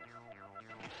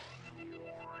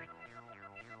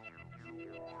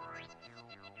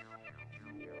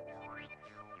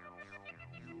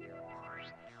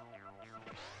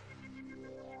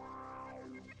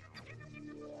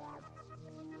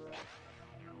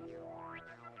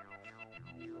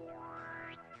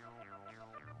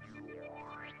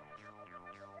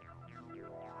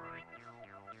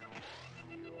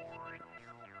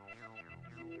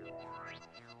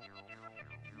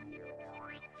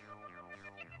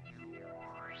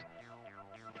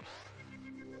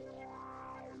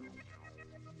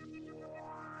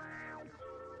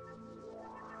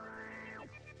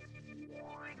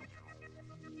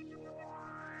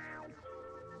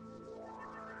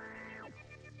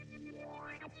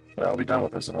 But I'll be done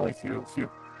with this in only a few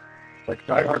like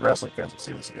diehard wrestling fans will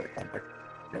see this again. I'm like,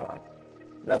 God,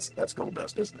 that's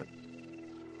GOLDUST, isn't it?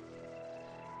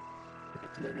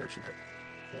 Maybe I should have.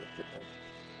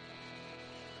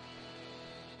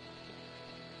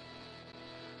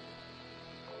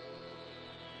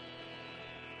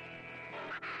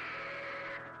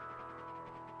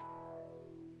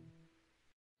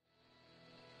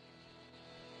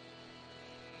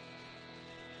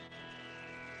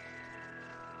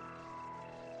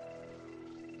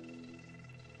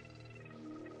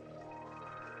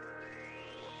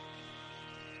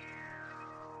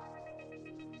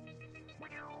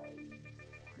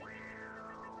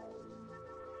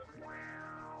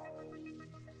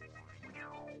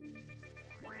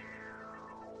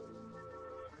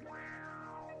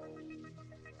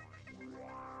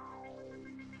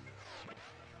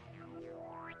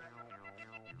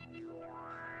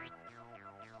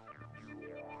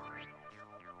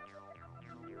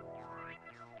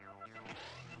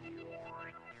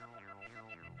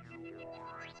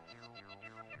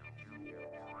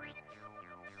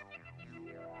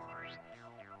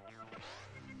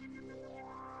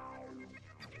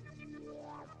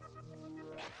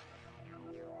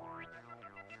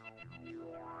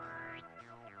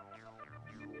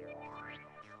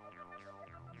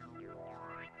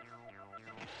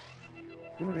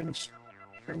 Doing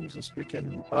strings this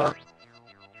weekend.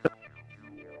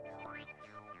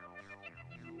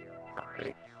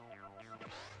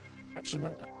 Actually,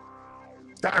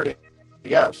 Saturday,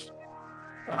 yes.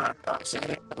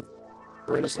 Saturday,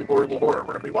 horrendously horrible horror.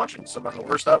 We're going to be watching some of the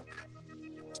horror stuff.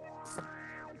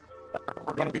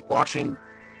 We're going to be watching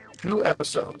 2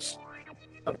 episodes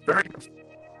of a very good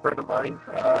friend of mine.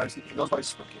 He goes by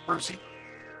Spooky Brucey,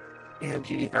 and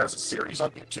he has a series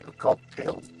on YouTube called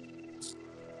Tales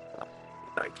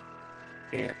Night,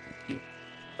 and he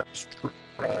does true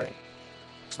crime.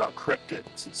 It's about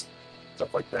cryptids and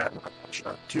stuff like that. And I'm watching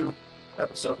 2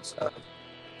 episodes of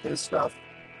his stuff.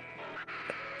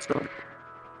 It's going to be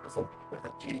beautiful.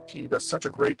 He does such a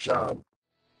great job.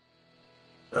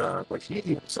 Like he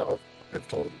himself, I've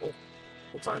told him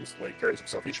multiple times the way he carries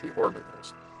himself, he should be horror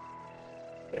movies.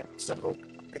 And so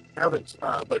I haven't,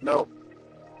 but no.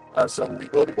 So we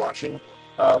will be watching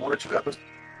 1 or 2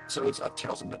 episodes of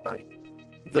Tales of Midnight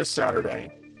this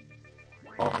Saturday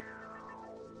on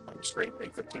the screen,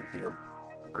 8:15 p.m.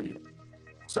 for you.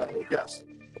 So yes,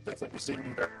 we'll definitely be seeing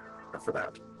you there for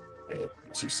that. And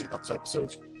as you see those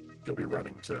episodes, you'll be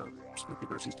running to Spooky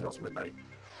Brucey's Tales of Midnight.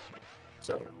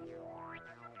 So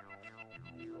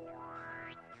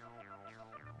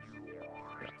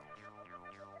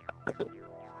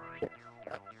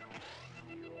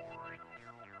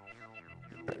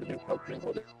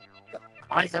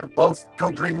I have both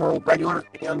Code Dream World regular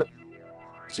and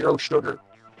Zero Sugar.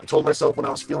 I told myself when I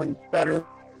was feeling better,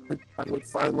 I would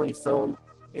finally film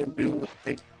and do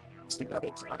a tasting of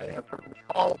it. I have heard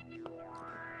all.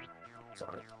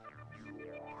 Sorry.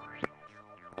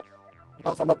 I don't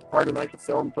know if I'm up to par tonight to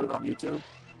film, put it on YouTube.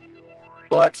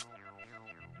 But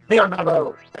hey,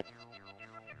 Arnavo,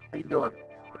 how you doing?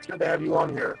 It's good to have you on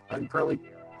here. I'm currently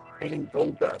painting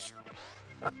GOLDUST.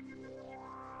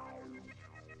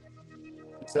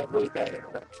 It's that really bad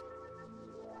internet.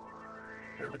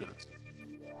 There it is.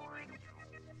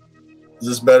 Is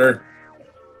this better?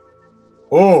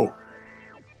 Oh,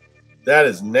 that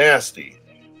is nasty.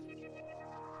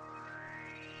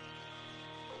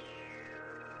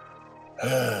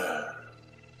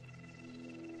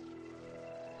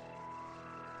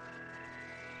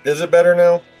 Is it better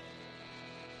now?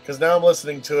 Because now I'm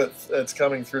listening to it. It's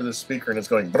coming through the speaker and it's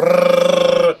going.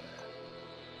 Brrr.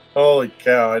 Holy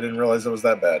cow. I didn't realize it was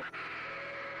that bad.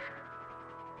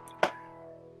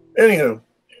 Anywho.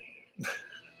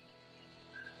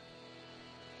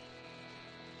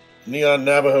 Neon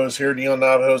Navajo is here. Neon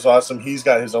Navajo is awesome. He's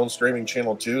got his own streaming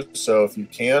channel too. So if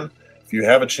you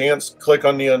have a chance, click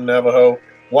on Neon Navajo.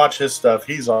 Watch his stuff.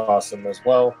 He's awesome as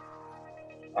well.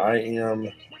 I am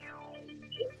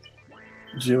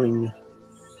doing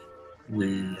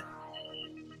the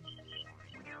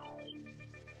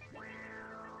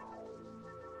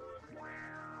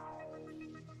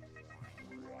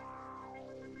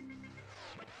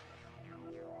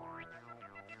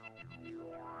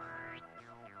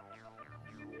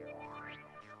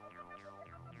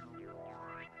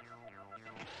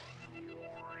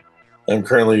I'm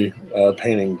currently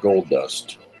painting gold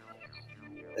dust.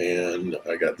 And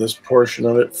I got this portion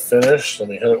of it finished. Let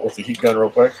me hit it with the heat gun real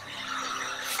quick.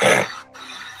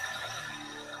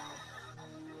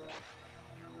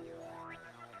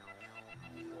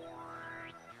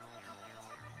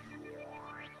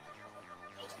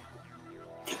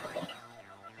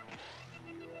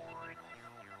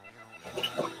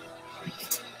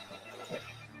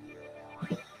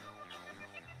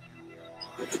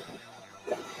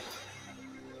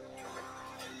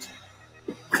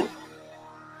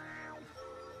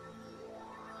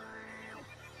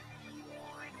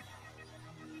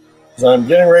 So I'm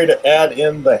getting ready to add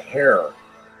in the hair.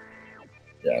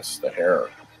 Yes, the hair.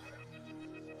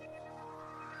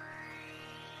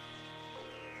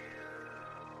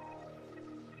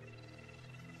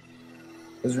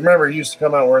 Because remember, he used to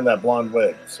come out wearing that blonde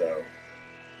wig, so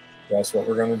that's what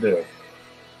we're going to do.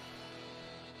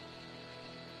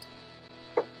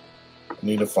 I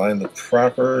need to find the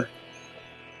proper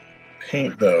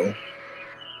paint, though.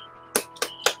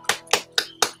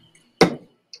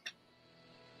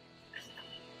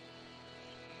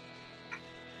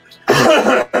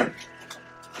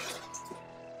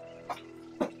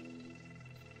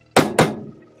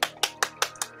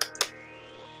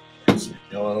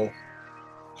 Yellow.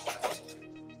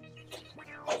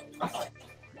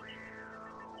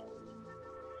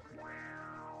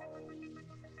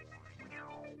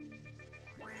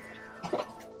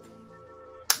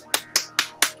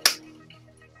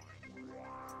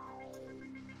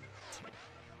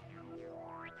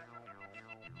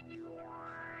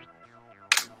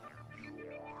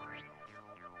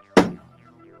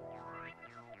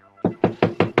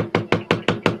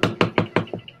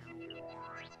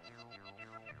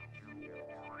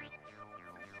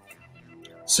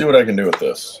 See what I can do with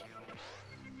this.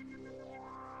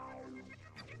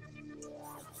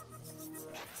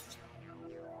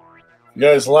 You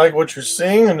guys like what you're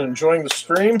seeing and enjoying the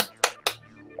stream?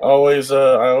 I always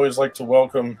like to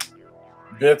welcome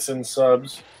bits and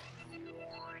subs.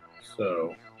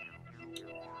 So,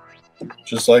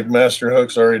 just like Master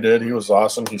Hooks already did, he was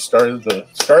awesome. He started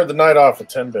the night off with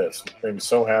 10 bits. Made me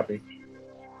so happy.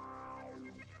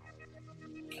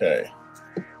 Okay.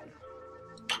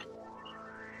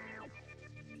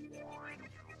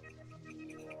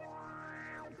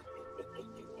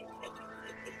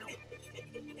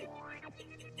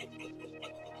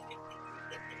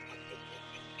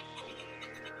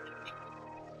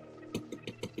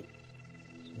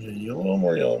 Yellow,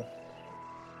 more yellow.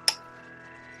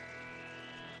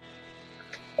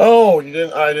 Oh, you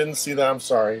didn't. I didn't see that. I'm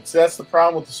sorry. See, that's the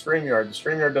problem with the StreamYard. The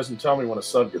StreamYard doesn't tell me when a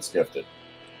sub gets gifted.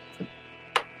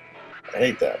 I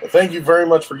hate that. But thank you very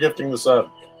much for gifting the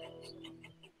sub.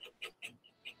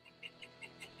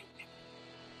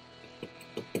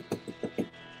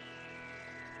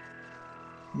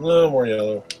 No more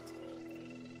yellow.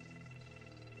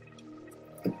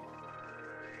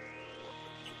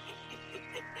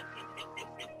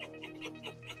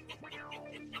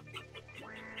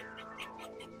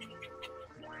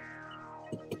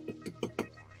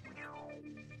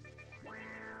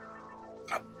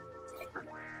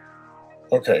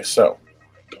 Okay, so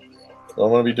what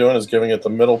I'm going to be doing is giving it the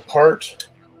middle part.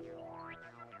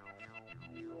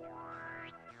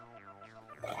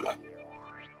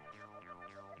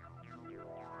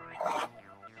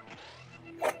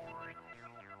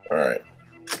 All right.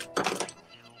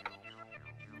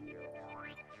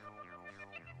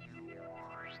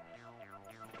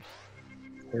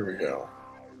 Here we go.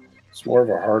 It's more of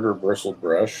a harder bristled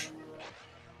brush.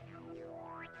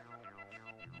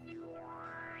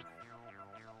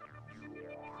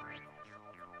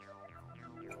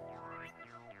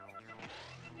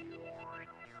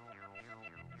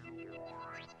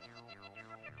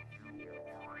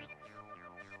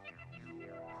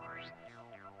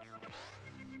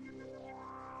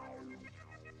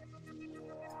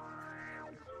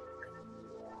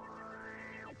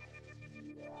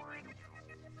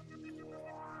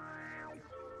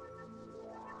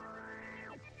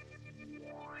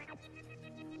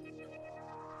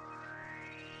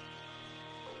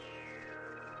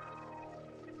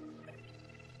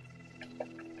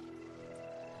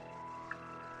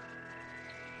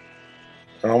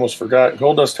 I almost forgot.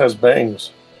 Goldust has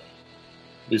bangs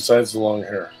besides the long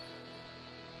hair.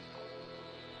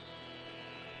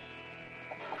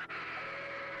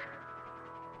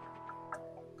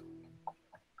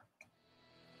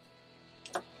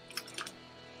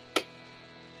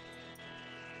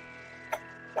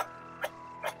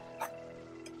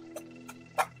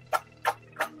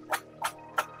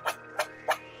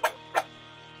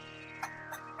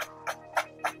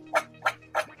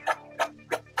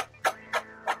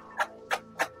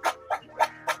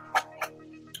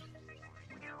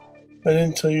 I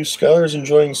didn't tell you Skylar's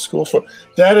enjoying school.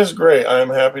 That is great. I'm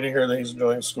happy to hear that he's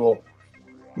enjoying school.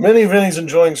 Mini Vinny's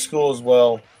enjoying school as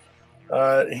well.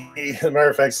 As a matter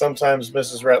of fact, sometimes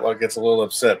Mrs. Ratlock gets a little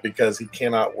upset because he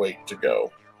cannot wait to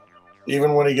go.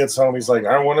 Even when he gets home, he's like,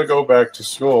 I want to go back to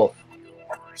school.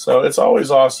 So it's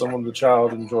always awesome when the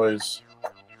child enjoys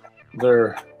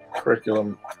their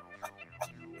curriculum.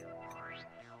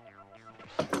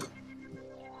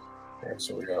 All right,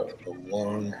 so we got the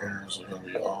long hairs are going to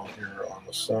be all here on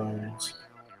the sides.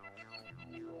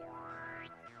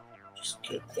 Just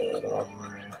get that on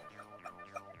there.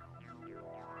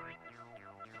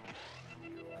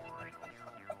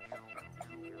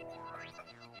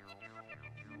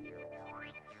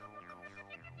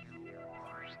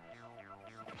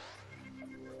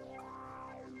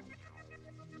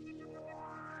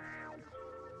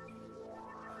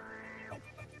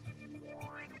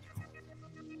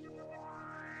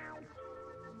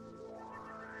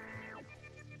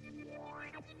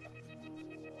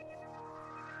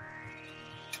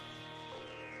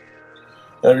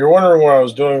 Now, if you're wondering what I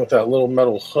was doing with that little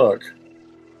metal hook,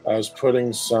 I was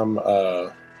putting some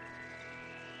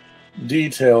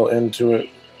detail into it,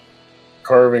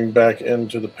 carving back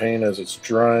into the paint as it's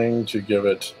drying to give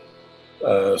it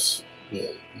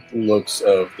looks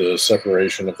of the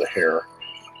separation of the hair.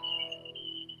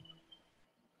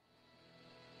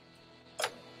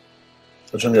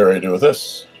 Which I'm ready to do with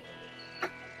this.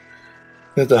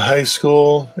 At the high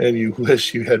school, and you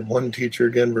wish you had one teacher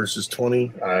again versus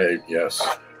 20? Yes.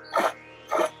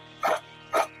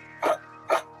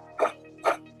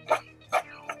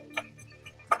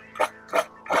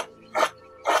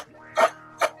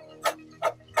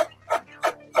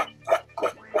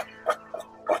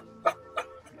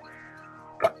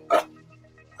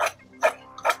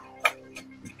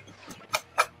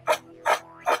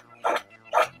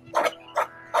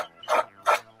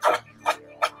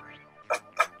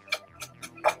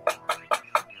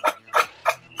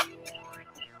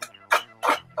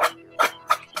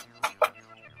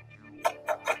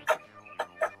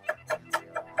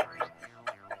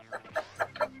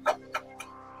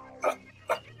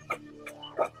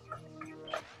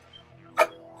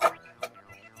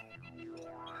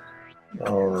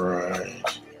 All right.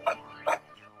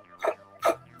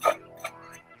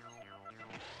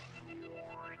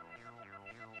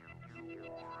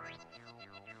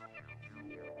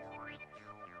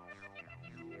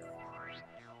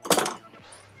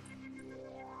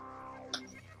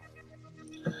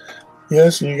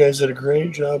 Yes, and you guys did a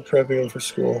great job prepping him for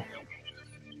school.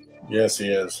 Yes, he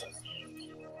is.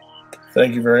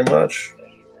 Thank you very much.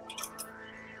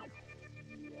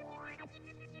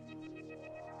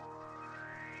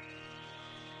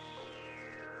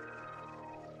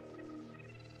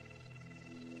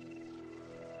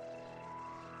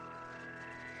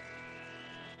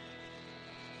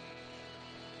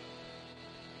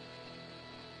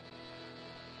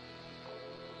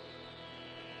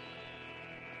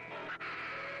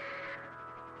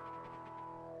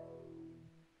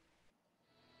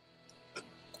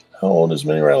 How old is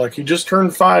Mini Ratlock? He just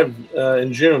turned 5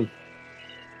 in June.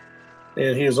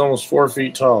 And he is almost 4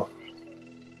 feet tall.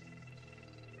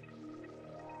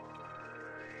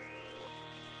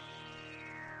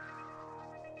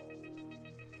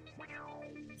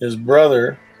 His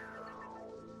brother,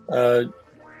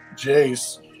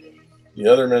 Jace, the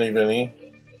other Mini Vinny,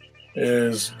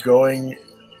 is going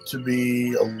to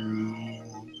be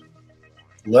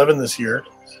 11 this year.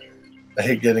 I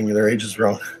hate getting their ages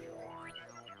wrong.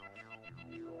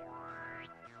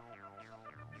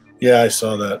 Yeah, I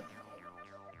saw that.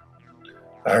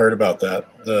 I heard about that,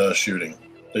 the shooting.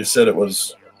 They said it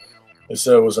was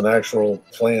an actual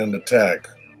planned attack.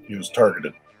 He was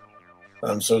targeted.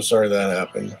 I'm so sorry that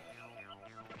happened.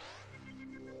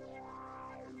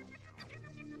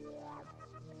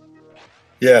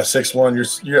 Yeah,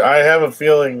 6'1". I have a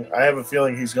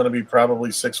feeling he's going to be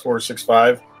probably 6'4",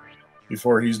 6'5",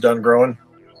 before he's done growing.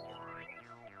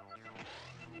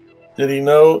 Did he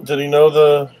know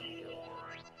the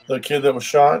kid that was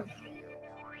shot?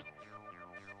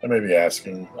 I may be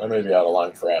asking. I may be out of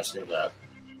line for asking that.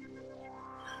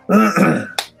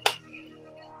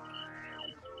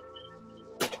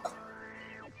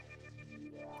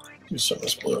 Do some of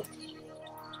this blue.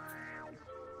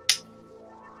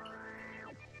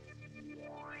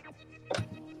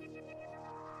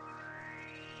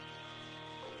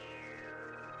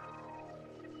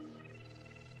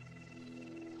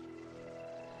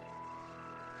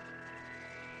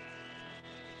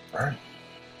 All right.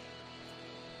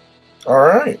 All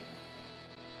right.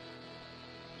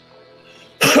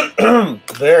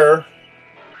 There.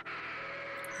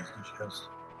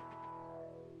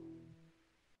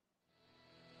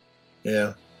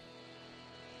 Yeah.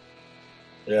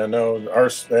 Yeah, no, our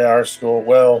school,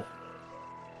 well,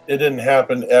 it didn't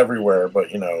happen everywhere,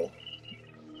 but, you know,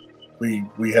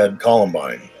 we had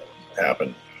Columbine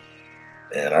happen.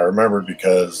 And I remember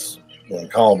because when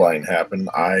Columbine happened,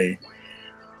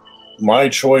 my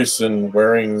choice in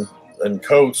wearing and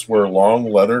coats were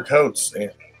long leather coats.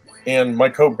 And my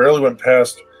coat barely went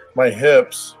past my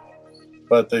hips,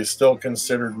 but they still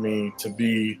considered me to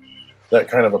be that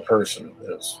kind of a person. It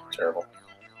was terrible.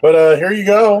 But here you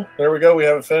go. There we go. We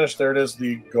have it finished. There it is,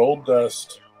 the Gold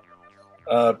Dust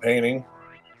painting.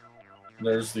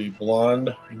 There's the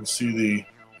blonde. You can see the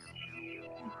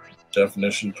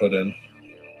definition put in.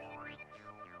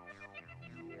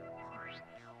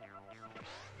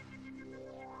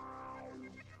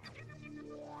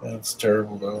 That's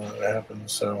terrible, though, when it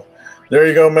happens. So there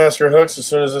you go, Master Hooks. As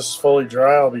soon as this is fully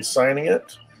dry, I'll be signing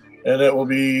it. And it will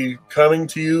be coming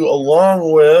to you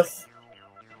along with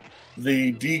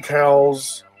the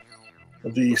decals,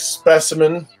 the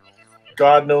specimen.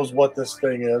 God knows what this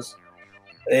thing is.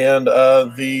 And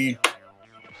the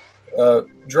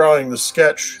drawing, the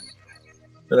sketch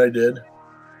that I did.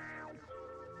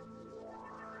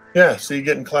 Yeah, see,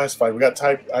 getting classified. We got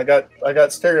typed. I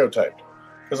got stereotyped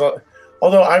because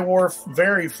although I wore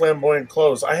very flamboyant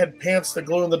clothes, I had pants that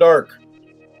glue in the dark.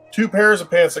 2 pairs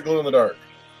of pants that glue in the dark.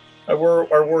 I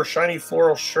wore shiny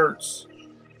floral shirts.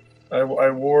 I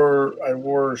wore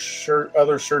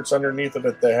other shirts underneath of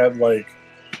it that had like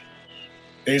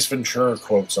Ace Ventura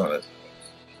quotes on it.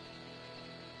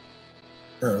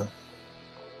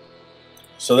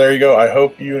 So there you go. I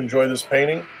hope you enjoy this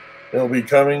painting. It will be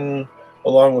coming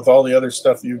along with all the other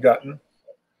stuff that you've gotten.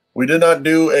 We did not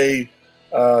do a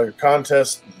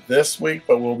contest this week,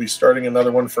 but we'll be starting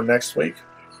another one for next week.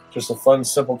 Just a fun,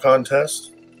 simple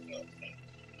contest.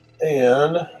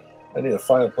 And I need to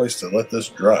find a place to let this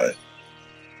dry.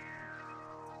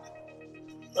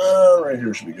 Right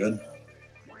here should be good.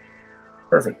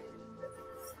 Perfect.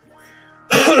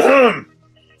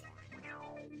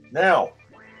 Now,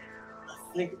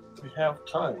 I think we have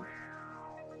time.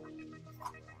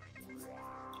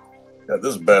 Got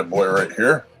this bad boy right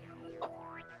here.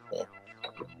 Oh,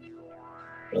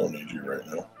 I don't need you right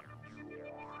now.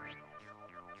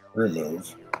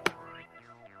 Remove.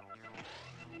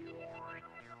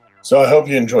 So I hope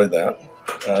you enjoyed that.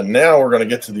 Now we're going to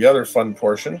get to the other fun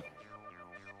portion.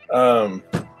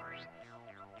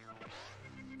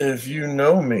 If you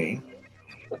know me,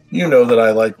 you know that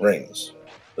I like rings.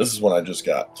 This is one I just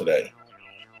got today.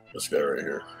 This guy right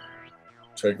here.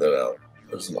 Check that out.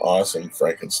 This is an awesome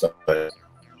Frankenstein.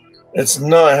 It's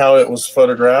not how it was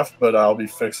photographed, but I'll be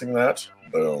fixing that.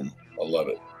 Boom. I love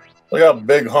it. Look how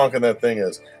big honking that thing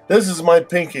is. This is my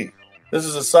pinky. This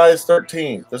is a size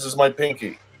 13. This is my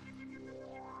pinky.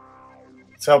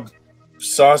 It's how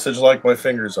sausage-like my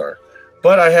fingers are.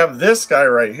 But I have this guy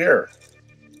right here.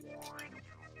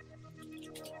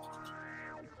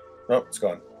 Oh, it's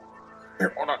gone.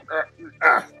 Here, hold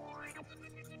on.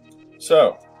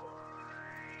 So,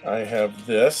 I have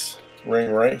this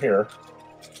ring right here.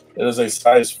 It is a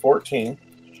size 14.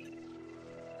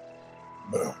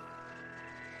 Boom.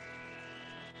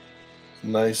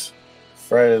 Nice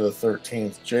Friday the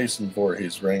 13th Jason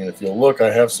Voorhees ring. And if you'll look, I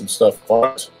have some stuff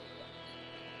on it.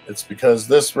 It's because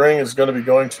this ring is going to be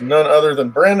going to none other than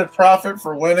Branded Profit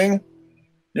for winning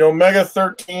the Omega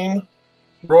 13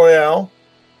 Royale.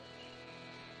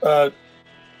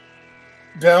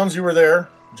 Downs, you were there.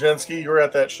 Jensky, you were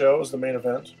at that show. It was the main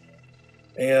event.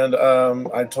 And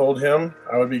I told him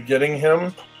I would be getting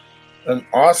him an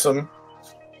awesome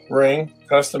ring,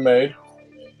 custom made.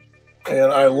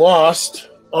 And I lost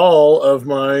all of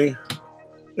my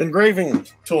engraving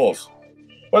tools.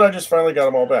 But I just finally got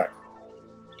them all back.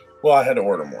 Well, I had to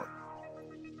order more.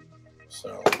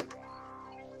 So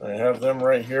I have them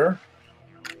right here.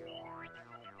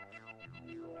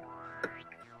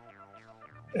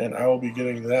 And I will be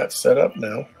getting that set up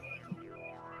now.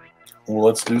 Well,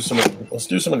 let's do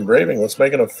some engraving. Let's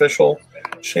make an official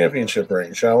championship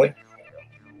ring, shall we?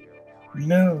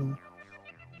 No.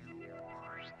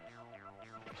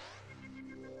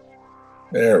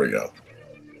 There we go.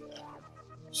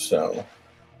 So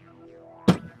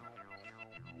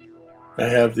I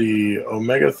have the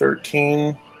Omega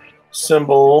 13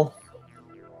 symbol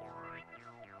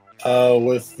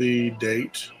with the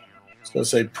date. It's going to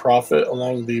say profit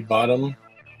along the bottom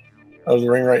of the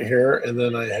ring right here. And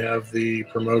then I have the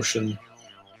promotion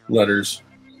letters.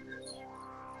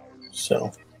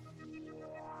 So,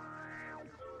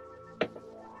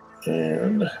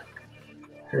 and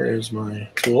here is my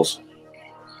tools.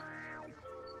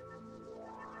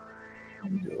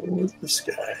 Go with this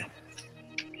guy.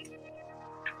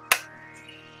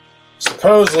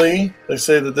 Supposedly, they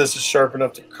say that this is sharp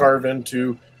enough to carve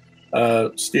into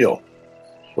steel,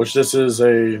 which this is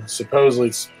a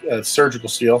supposedly surgical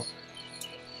steel.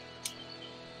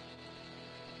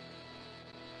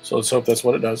 So let's hope that's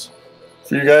what it does.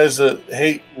 For you guys that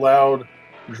hate loud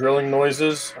drilling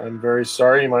noises, I'm very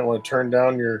sorry. You might want to turn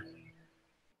down your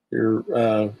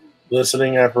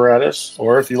listening apparatus,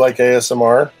 or if you like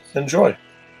ASMR, enjoy.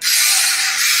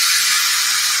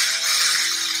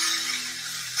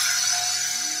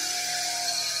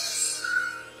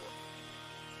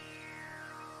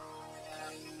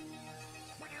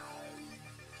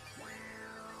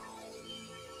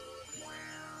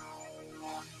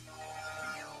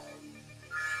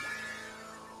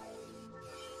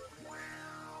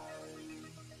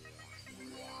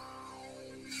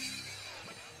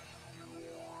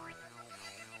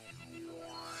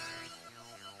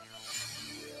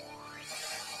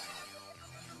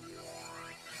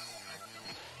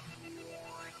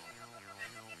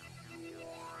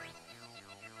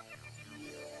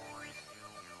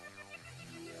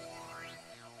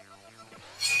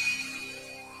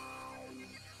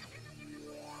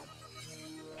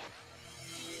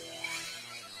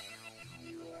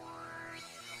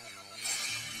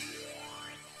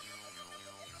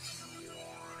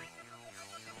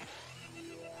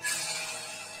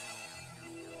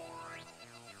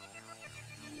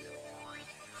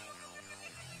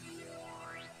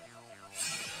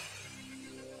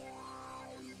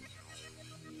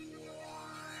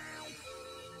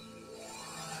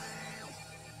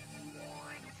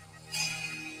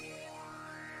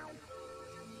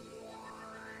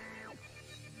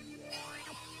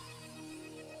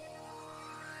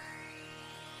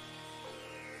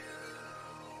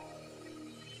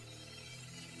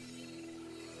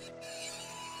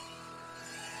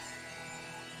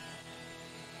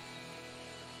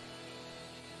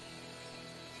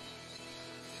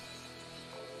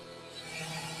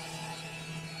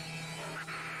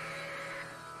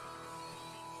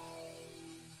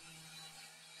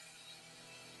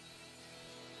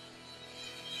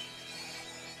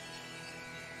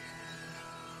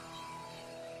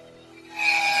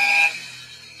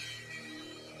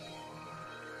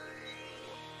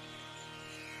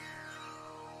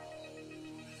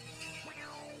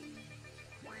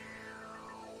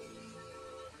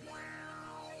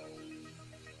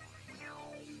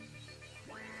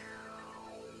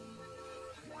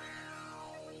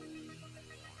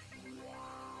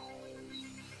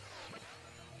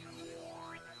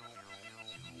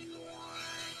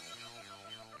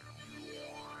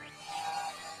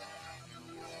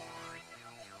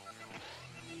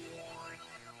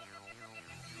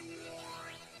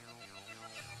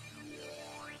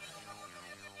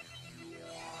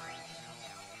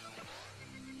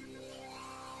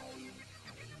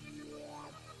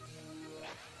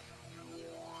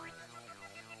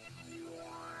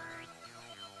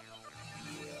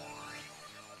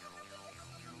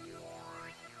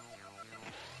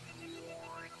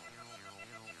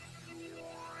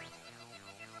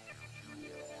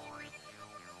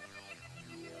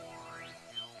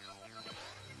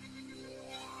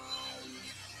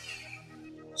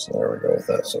 So there we go with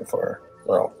that so far.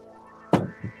 Well,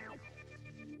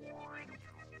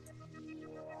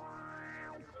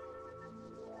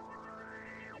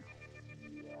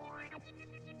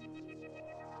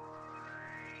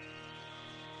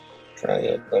 trying to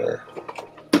get better.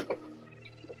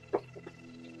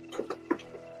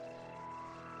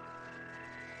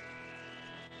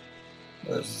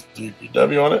 There's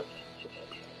DPW on it.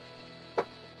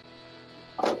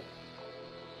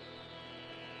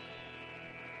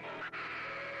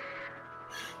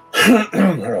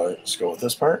 All right, let's go with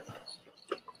this part.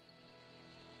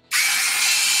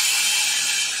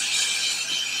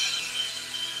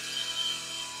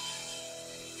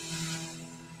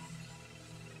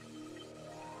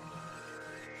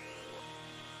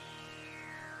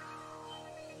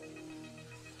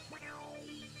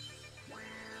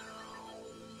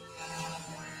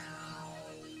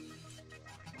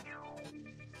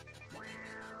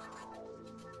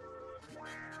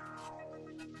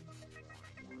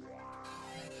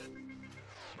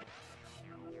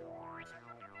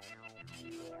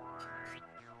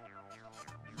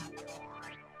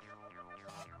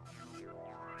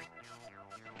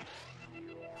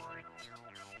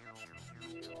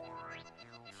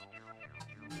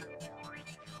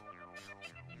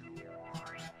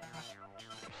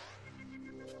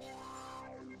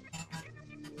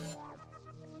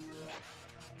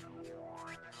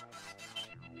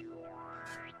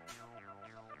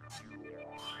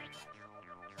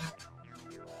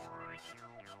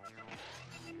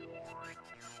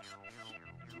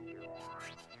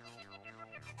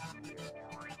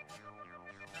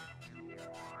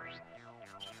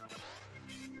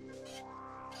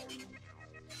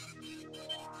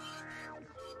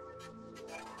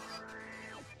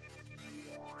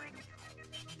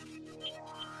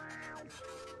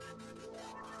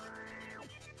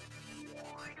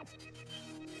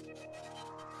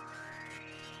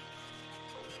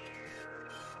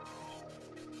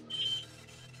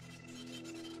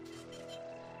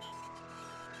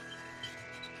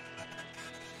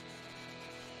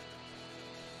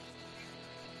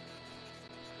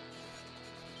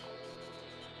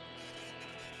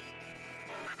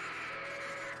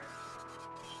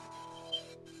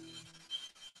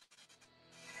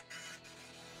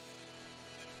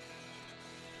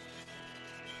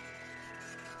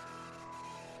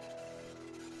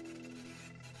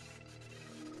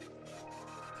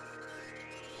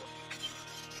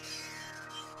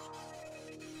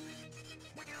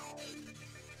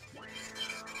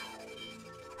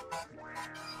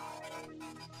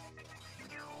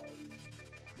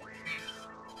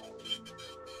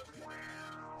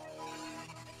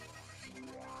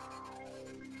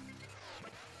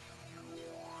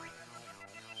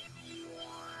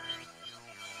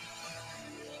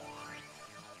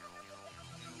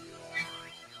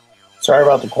 Sorry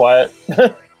about the quiet.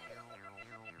 I'm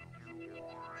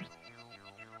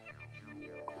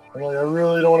like, I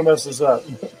really don't want to mess this up.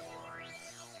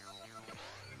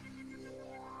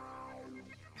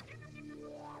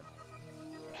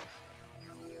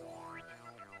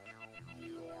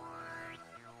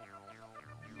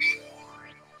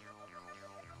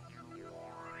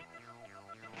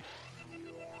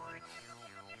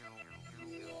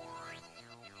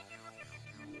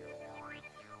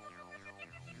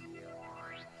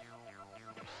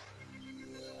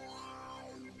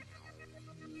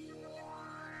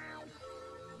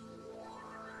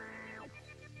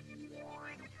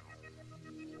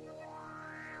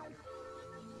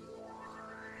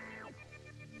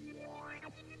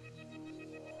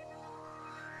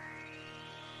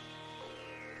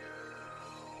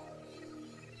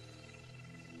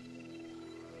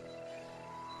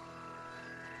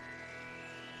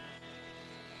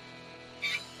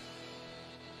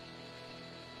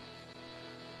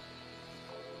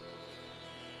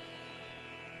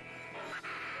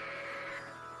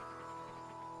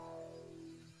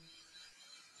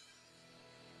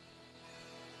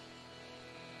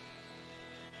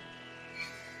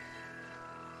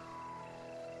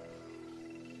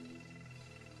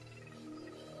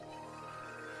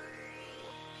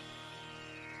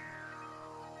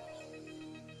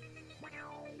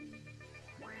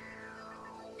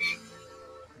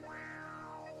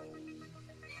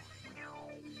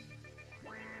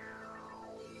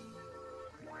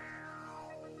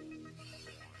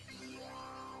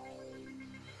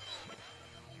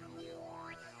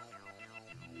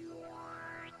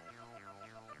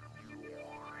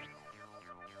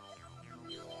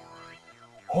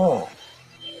 Oh.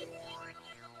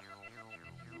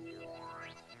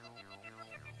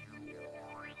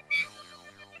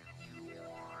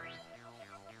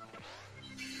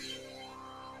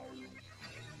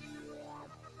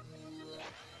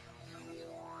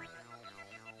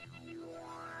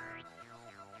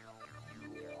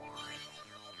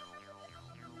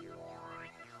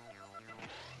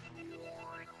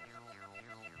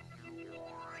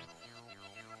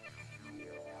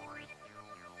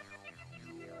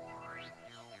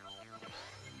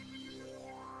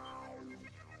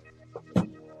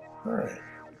 All right.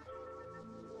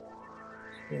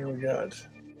 Here we got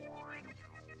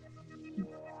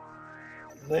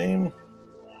name.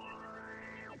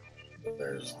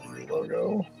 There's the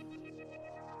logo.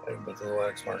 And put the little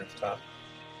X mark at the top.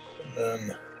 And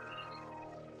then,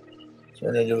 so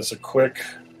we're going to give this a quick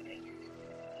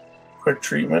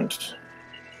treatment.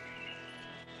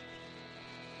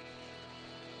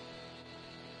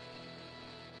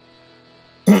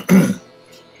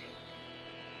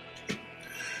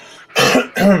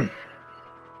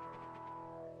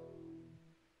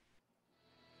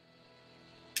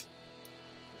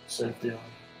 Safety on.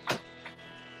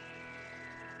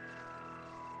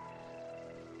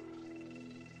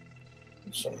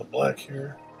 Some of the black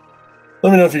here.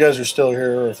 Let me know if you guys are still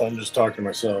here or if I'm just talking to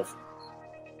myself.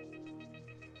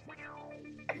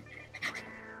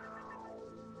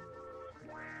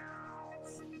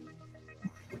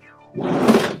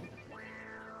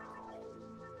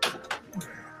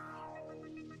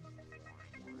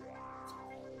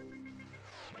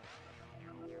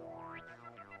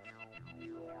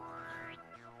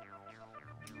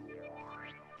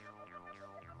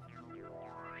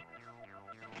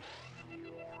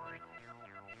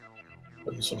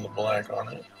 Putting some of the black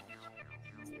on it.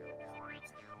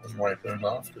 And wipe it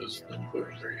off because then boom,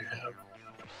 there you have.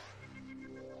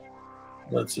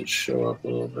 Lets it show up a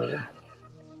little better.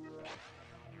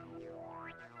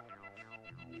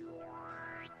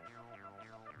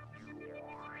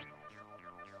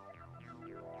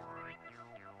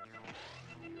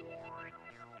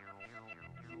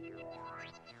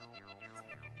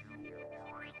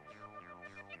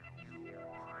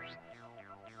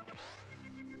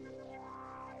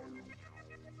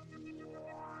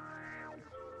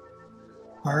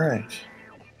 All right.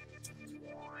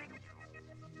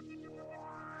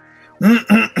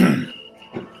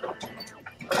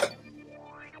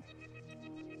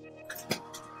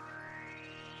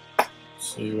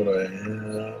 See what I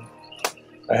have.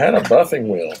 I had a buffing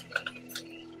wheel.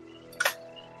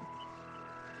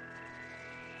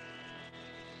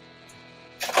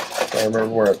 I remember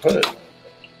where I put it.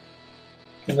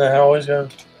 Isn't that how I always go?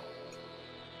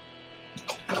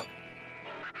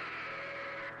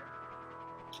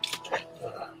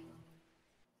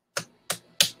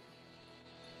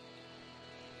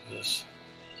 This.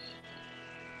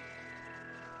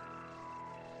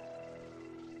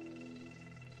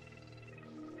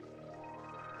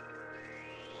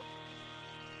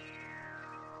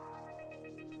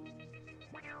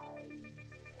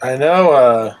 I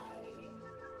know.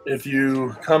 If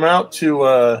you come out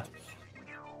to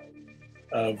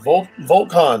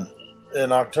VoltCon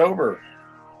in October,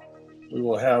 we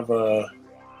will have. I'll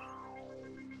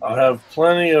have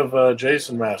plenty of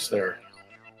Jason masks there.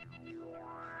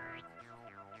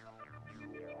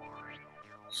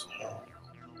 So,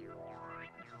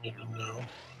 good to know.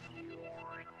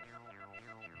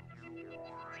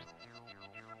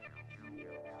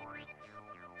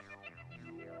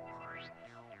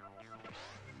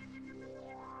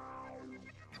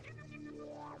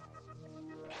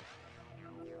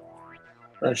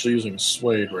 We're actually using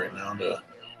suede right now to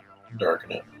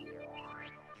darken it.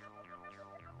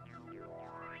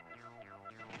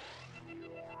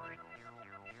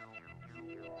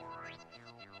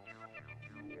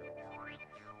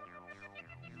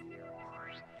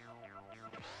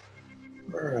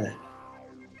 All right.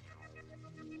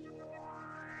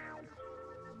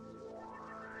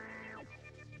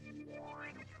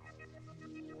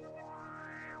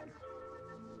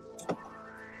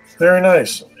 Very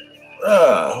nice.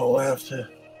 We'll have to.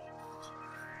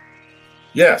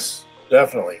 Yes,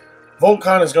 definitely.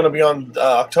 VoltCon is going to be on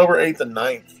October 8th and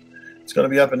 9th. It's going to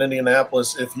be up in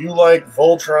Indianapolis. If you like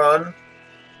Voltron,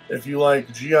 if you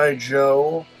like G.I.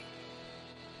 Joe,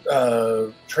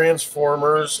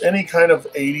 Transformers, any kind of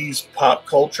 80s pop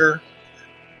culture,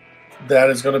 that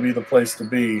is going to be the place to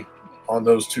be on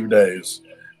those 2 days.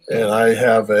 And I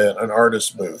have an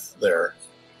artist booth there.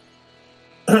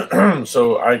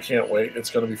 So I can't wait. It's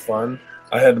going to be fun.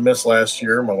 I had to miss last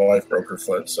year. My wife broke her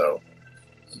foot, so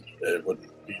it would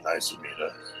be nice of me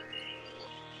to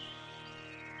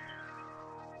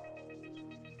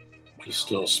just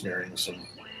still smearing some.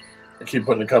 I keep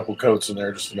putting a couple coats in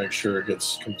there just to make sure it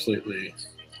gets completely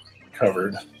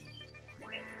covered.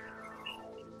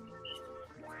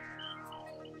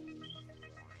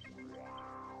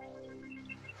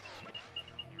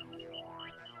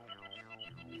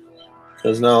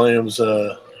 Because not only was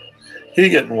he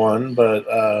getting one, but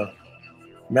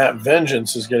Matt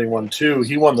Vengeance is getting one too.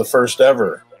 He won the first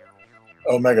ever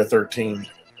Omega 13,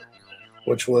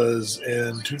 which was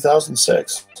in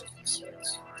 2006.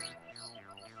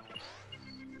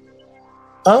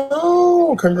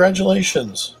 Oh,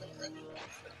 congratulations.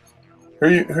 Who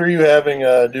are you having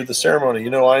do the ceremony? You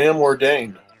know, I am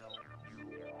ordained.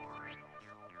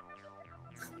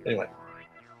 Anyway.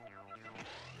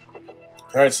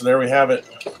 All right, so there we have it.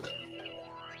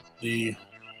 The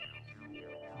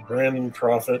Brandon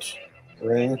Prophet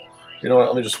ring. You know what?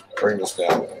 Let me just bring this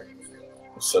down.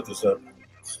 Let's set this up.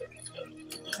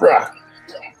 Rah.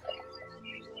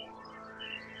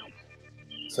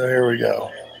 So here we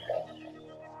go.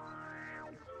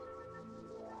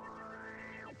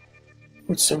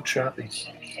 It's so choppy.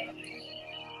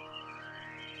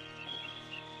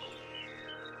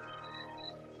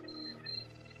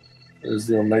 There's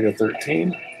the Omega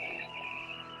 13.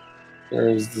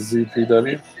 There's the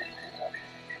ZPW.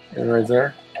 And right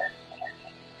there,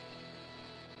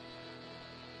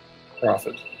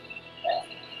 Prophet.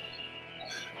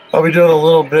 I'll be doing a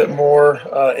little bit more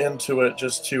into it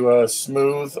just to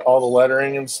smooth all the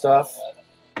lettering and stuff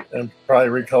and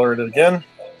probably recolor it again.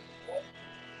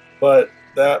 But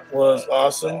that was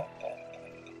awesome.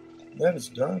 That is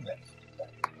done.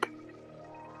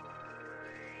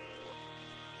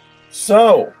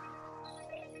 So,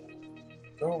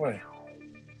 go away.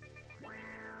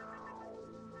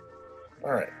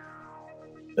 All right.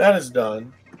 That is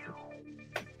done.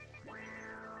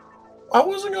 I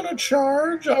wasn't gonna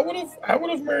charge. I would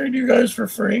have married you guys for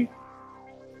free.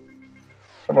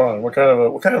 Come on, what kind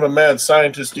of a mad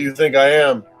scientist do you think I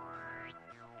am?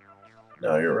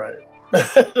 No, you're right.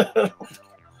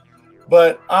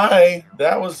 But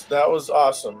that was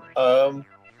awesome.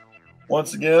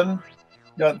 Once again,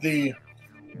 got the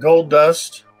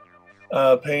GOLDUST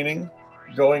painting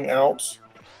going out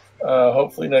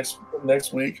hopefully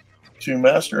next week to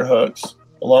Master Hooks,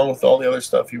 along with all the other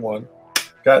stuff he won.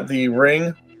 Got the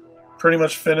ring pretty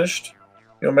much finished.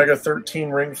 The Omega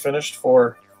 13 ring finished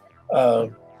for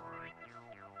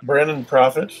Brandon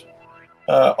Prophet.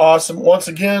 Awesome. Once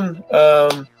again,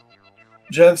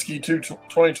 Jensky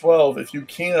 2012, if you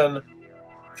can,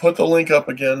 put the link up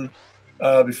again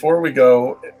before we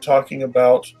go, talking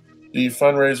about the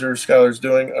fundraiser Skylar's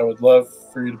doing. I would love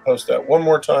for you to post that one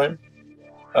more time.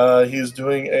 He's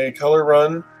doing a color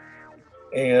run,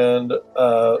 and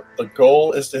the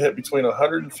goal is to hit between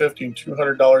 $150 and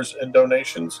 $200 in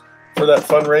donations for that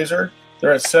fundraiser.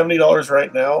 They're at $70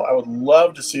 right now. I would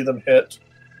love to see them hit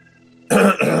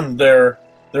their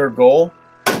goal.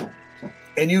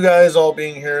 And you guys all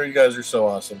being here, you guys are so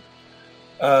awesome.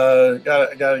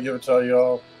 Gotta give it to all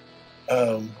y'all.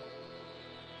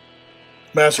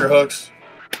 Master Hooks,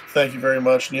 thank you very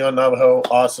much. Neon Navajo,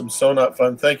 awesome. So Not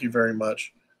Fun, thank you very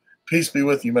much. Peace be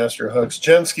with you, Master Hooks.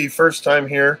 Jensky, first time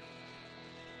here.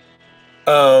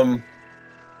 And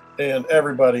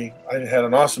everybody, I had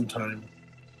an awesome time.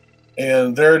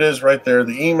 And there it is right there.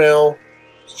 The email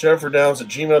is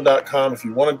jenniferdowns@gmail.com. If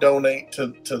you want to donate to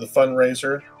the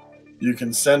fundraiser, you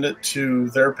can send it to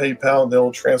their PayPal.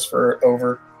 They'll transfer it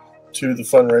over to the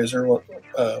fundraiser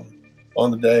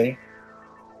on the day.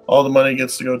 All the money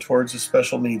gets to go towards a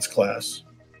special needs class.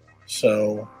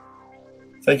 So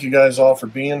thank you guys all for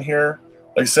being here.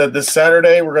 Like I said, this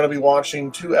Saturday we're going to be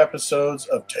watching 2 episodes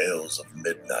of Tales of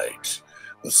Midnight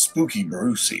with Spooky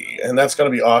Brucey, and that's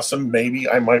going to be awesome. Maybe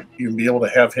I might even be able to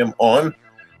have him on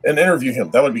and interview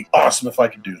him. That would be awesome if I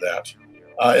could do that.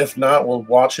 If not, we'll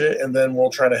watch it, and then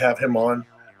we'll try to have him on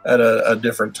at a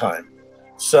different time.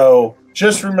 So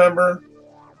just remember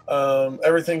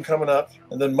everything coming up.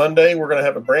 And then Monday, we're going to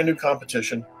have a brand new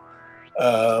competition.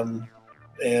 And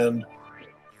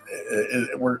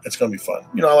it's going to be fun.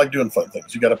 You know, I like doing fun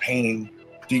things. You got a painting,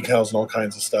 decals, and all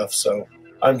kinds of stuff. So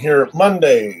I'm here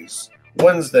Mondays,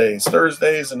 Wednesdays,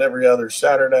 Thursdays, and every other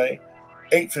Saturday,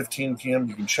 8:15 p.m.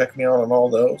 You can check me out on all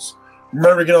those.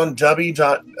 Remember to get on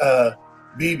w.bb,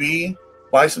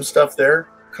 buy some stuff there.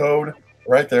 Code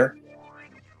right there,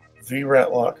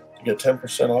 VRATTLOCK, to get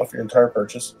 10% off your entire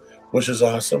purchase, which is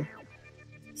awesome.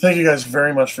 Thank you guys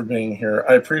very much for being here.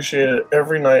 I appreciate it.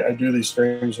 Every night I do these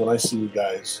streams when I see you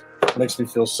guys. It makes me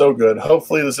feel so good.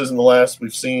 Hopefully this isn't the last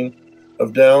we've seen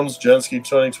of Downs, Jensky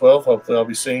 2012. Hopefully I'll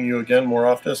be seeing you again more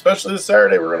often, especially this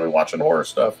Saturday. We're going to be watching horror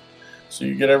stuff. So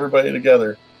you get everybody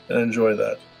together and enjoy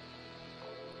that.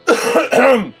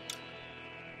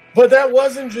 But that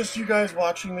wasn't just you guys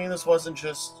watching me. This wasn't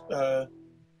just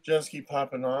Jensky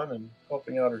popping on and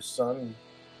helping out her son.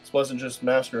 This wasn't just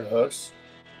Master Hooks.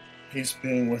 Peace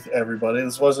being with everybody.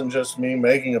 This wasn't just me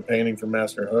making a painting for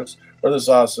Master Hooks or this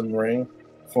awesome ring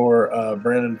for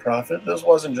Brandon Prophet. This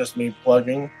wasn't just me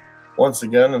plugging, once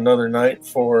again, another night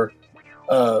for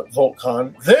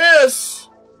VoltCon. This,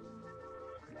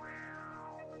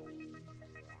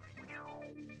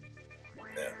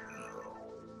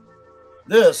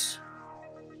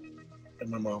 and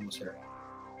my mom was here,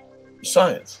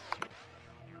 science.